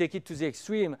 If we take it to the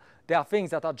extreme, there are things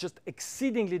that are just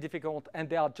exceedingly difficult, and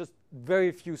there are just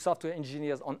very few software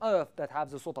engineers on Earth that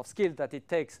have the sort of skill that it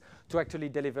takes to actually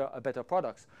deliver a better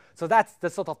product. So that's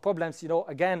the sort of problems.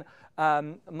 Again,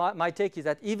 my take is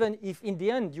that even if in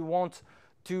the end you want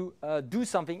to do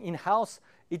something in-house,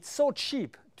 it's so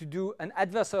cheap to do an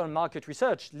adversarial market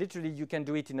research. Literally, you can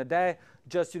do it in a day.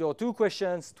 Just 2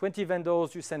 questions, 20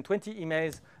 vendors, you send 20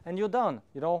 emails, and you're done.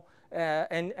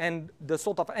 And the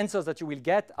sort of answers that you will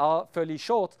get are fairly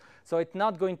short. So it's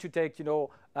not going to take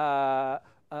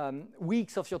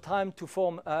weeks of your time to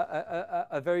form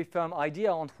a very firm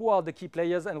idea on who are the key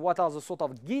players and what are the sort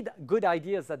of good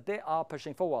ideas that they are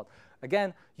pushing forward.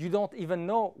 Again, you don't even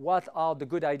know what are the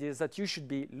good ideas that you should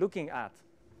be looking at.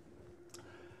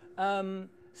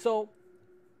 So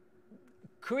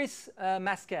Chris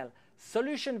Maskell,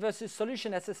 solution versus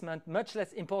solution assessment, much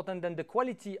less important than the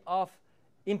quality of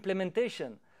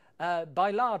implementation.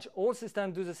 By large, all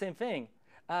systems do the same thing.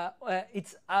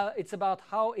 It's about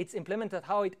how it's implemented,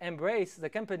 how it embraces the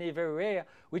company. Very rare.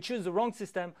 We choose the wrong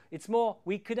system. It's more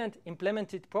we couldn't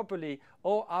implement it properly,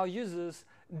 or our users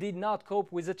did not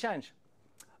cope with the change.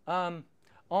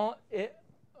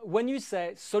 When you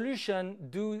say solution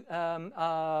do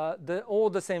all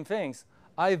the same things,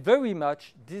 I very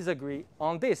much disagree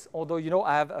on this. Although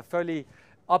I have a fairly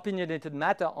opinionated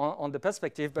matter on the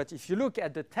perspective, but if you look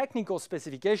at the technical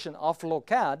specification of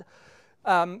Lokad,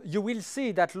 you will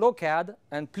see that Lokad,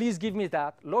 and please give me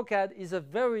that, Lokad is a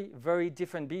very, very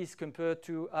different beast compared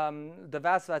to the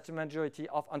vast majority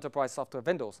of enterprise software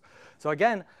vendors. So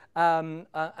again, and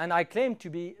I claim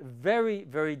to be very,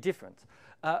 very different.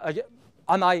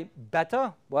 Am I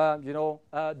better? Well,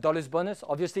 dollars bonus.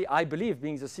 Obviously, I believe,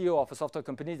 being the CEO of a software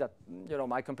company, that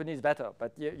my company is better,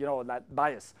 but that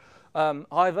bias.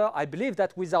 However, I believe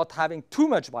that without having too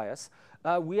much bias,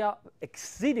 we are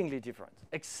exceedingly different,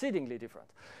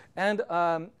 And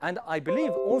I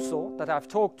believe also that I've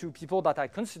talked to people that I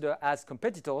consider as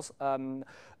competitors.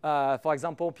 For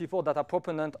example, people that are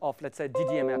proponent of, let's say,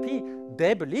 DDMRP,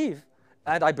 they believe,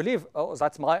 and I believe,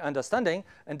 that's my understanding,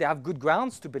 and they have good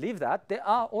grounds to believe that, they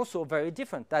are also very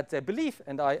different. That's their belief,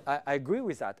 and I agree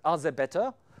with that. Are they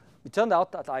better? It turned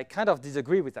out that I kind of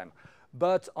disagree with them.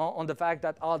 But on the fact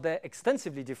that are they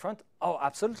extensively different? Oh,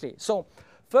 absolutely. So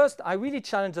first, I really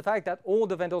challenge the fact that all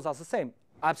the vendors are the same.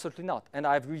 Absolutely not. And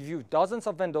I've reviewed dozens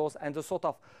of vendors, and the sort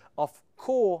of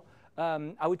core,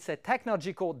 I would say,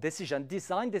 technological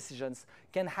design decisions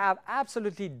can have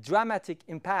absolutely dramatic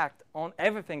impact on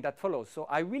everything that follows. So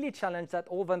I really challenge that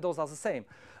all vendors are the same.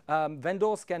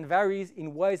 Vendors can vary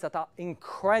in ways that are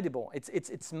incredible.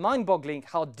 It's mind-boggling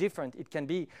how different it can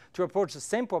be to approach the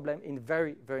same problem in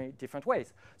very, very different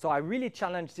ways. So I really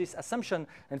challenge this assumption.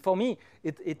 And for me,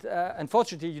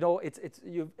 unfortunately, you know,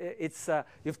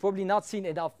 you've probably not seen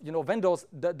enough, you know, vendors.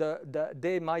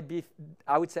 They might be,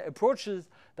 I would say, approaches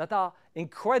that are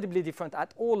incredibly different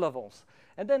at all levels.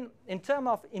 And then in terms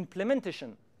of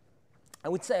implementation, I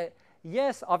would say,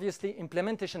 yes, obviously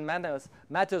implementation matters,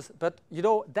 but you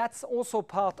know, that's also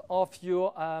part of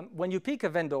your, when you pick a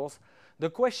vendors, the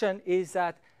question is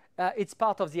that it's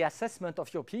part of the assessment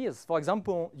of your peers. For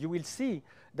example, you will see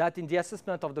that in the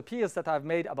assessment of the peers that I've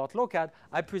made about Lokad,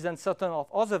 I present certain of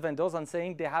other vendors and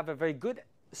saying they have a very good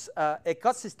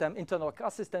ecosystem, internal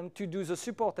ecosystem to do the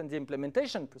support and the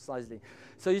implementation precisely.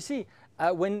 So you see,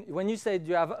 when you say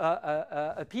you have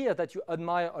a peer that you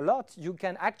admire a lot, you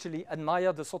can actually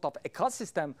admire the sort of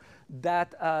ecosystem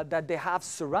that they have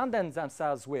surrounded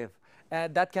themselves with.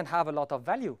 That can have a lot of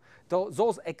value.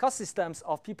 Those ecosystems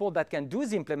of people that can do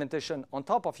the implementation on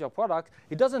top of your product,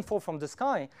 it doesn't fall from the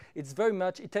sky. It's very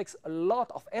much, it takes a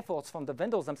lot of efforts from the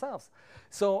vendors themselves.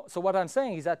 So what I'm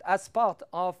saying is that as part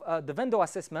of the vendor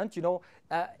assessment, you know,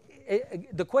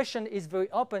 the question is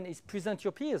very open, is present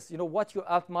your peers, you know, what you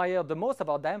admire the most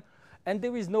about them, and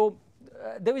there is no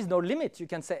limit. You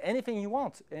can say anything you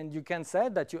want, and you can say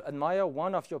that you admire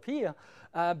one of your peers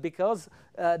because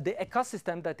the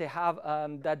ecosystem that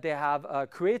they have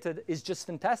created is just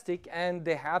fantastic, and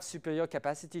they have superior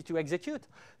capacity to execute.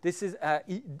 This is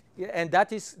and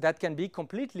that can be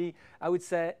completely, I would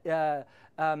say,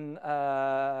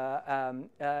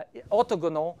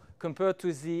 orthogonal compared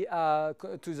to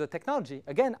the technology.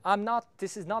 Again,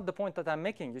 this is not the point that I'm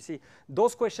making. You see,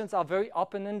 those questions are very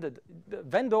open-ended. The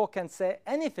vendor can say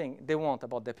anything they want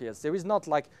about their peers. There is not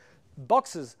like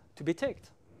boxes to be ticked.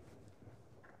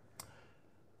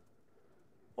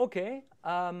 Okay,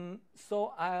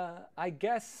 so I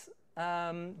guess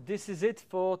this is it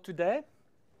for today.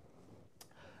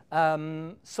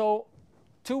 So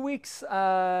 2 weeks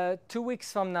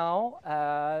from now,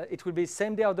 it will be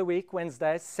same day of the week,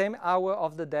 Wednesday, same hour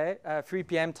of the day, 3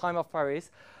 p.m. time of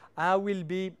Paris. I will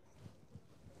be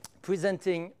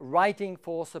presenting writing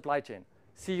for supply chain.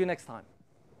 See you next time.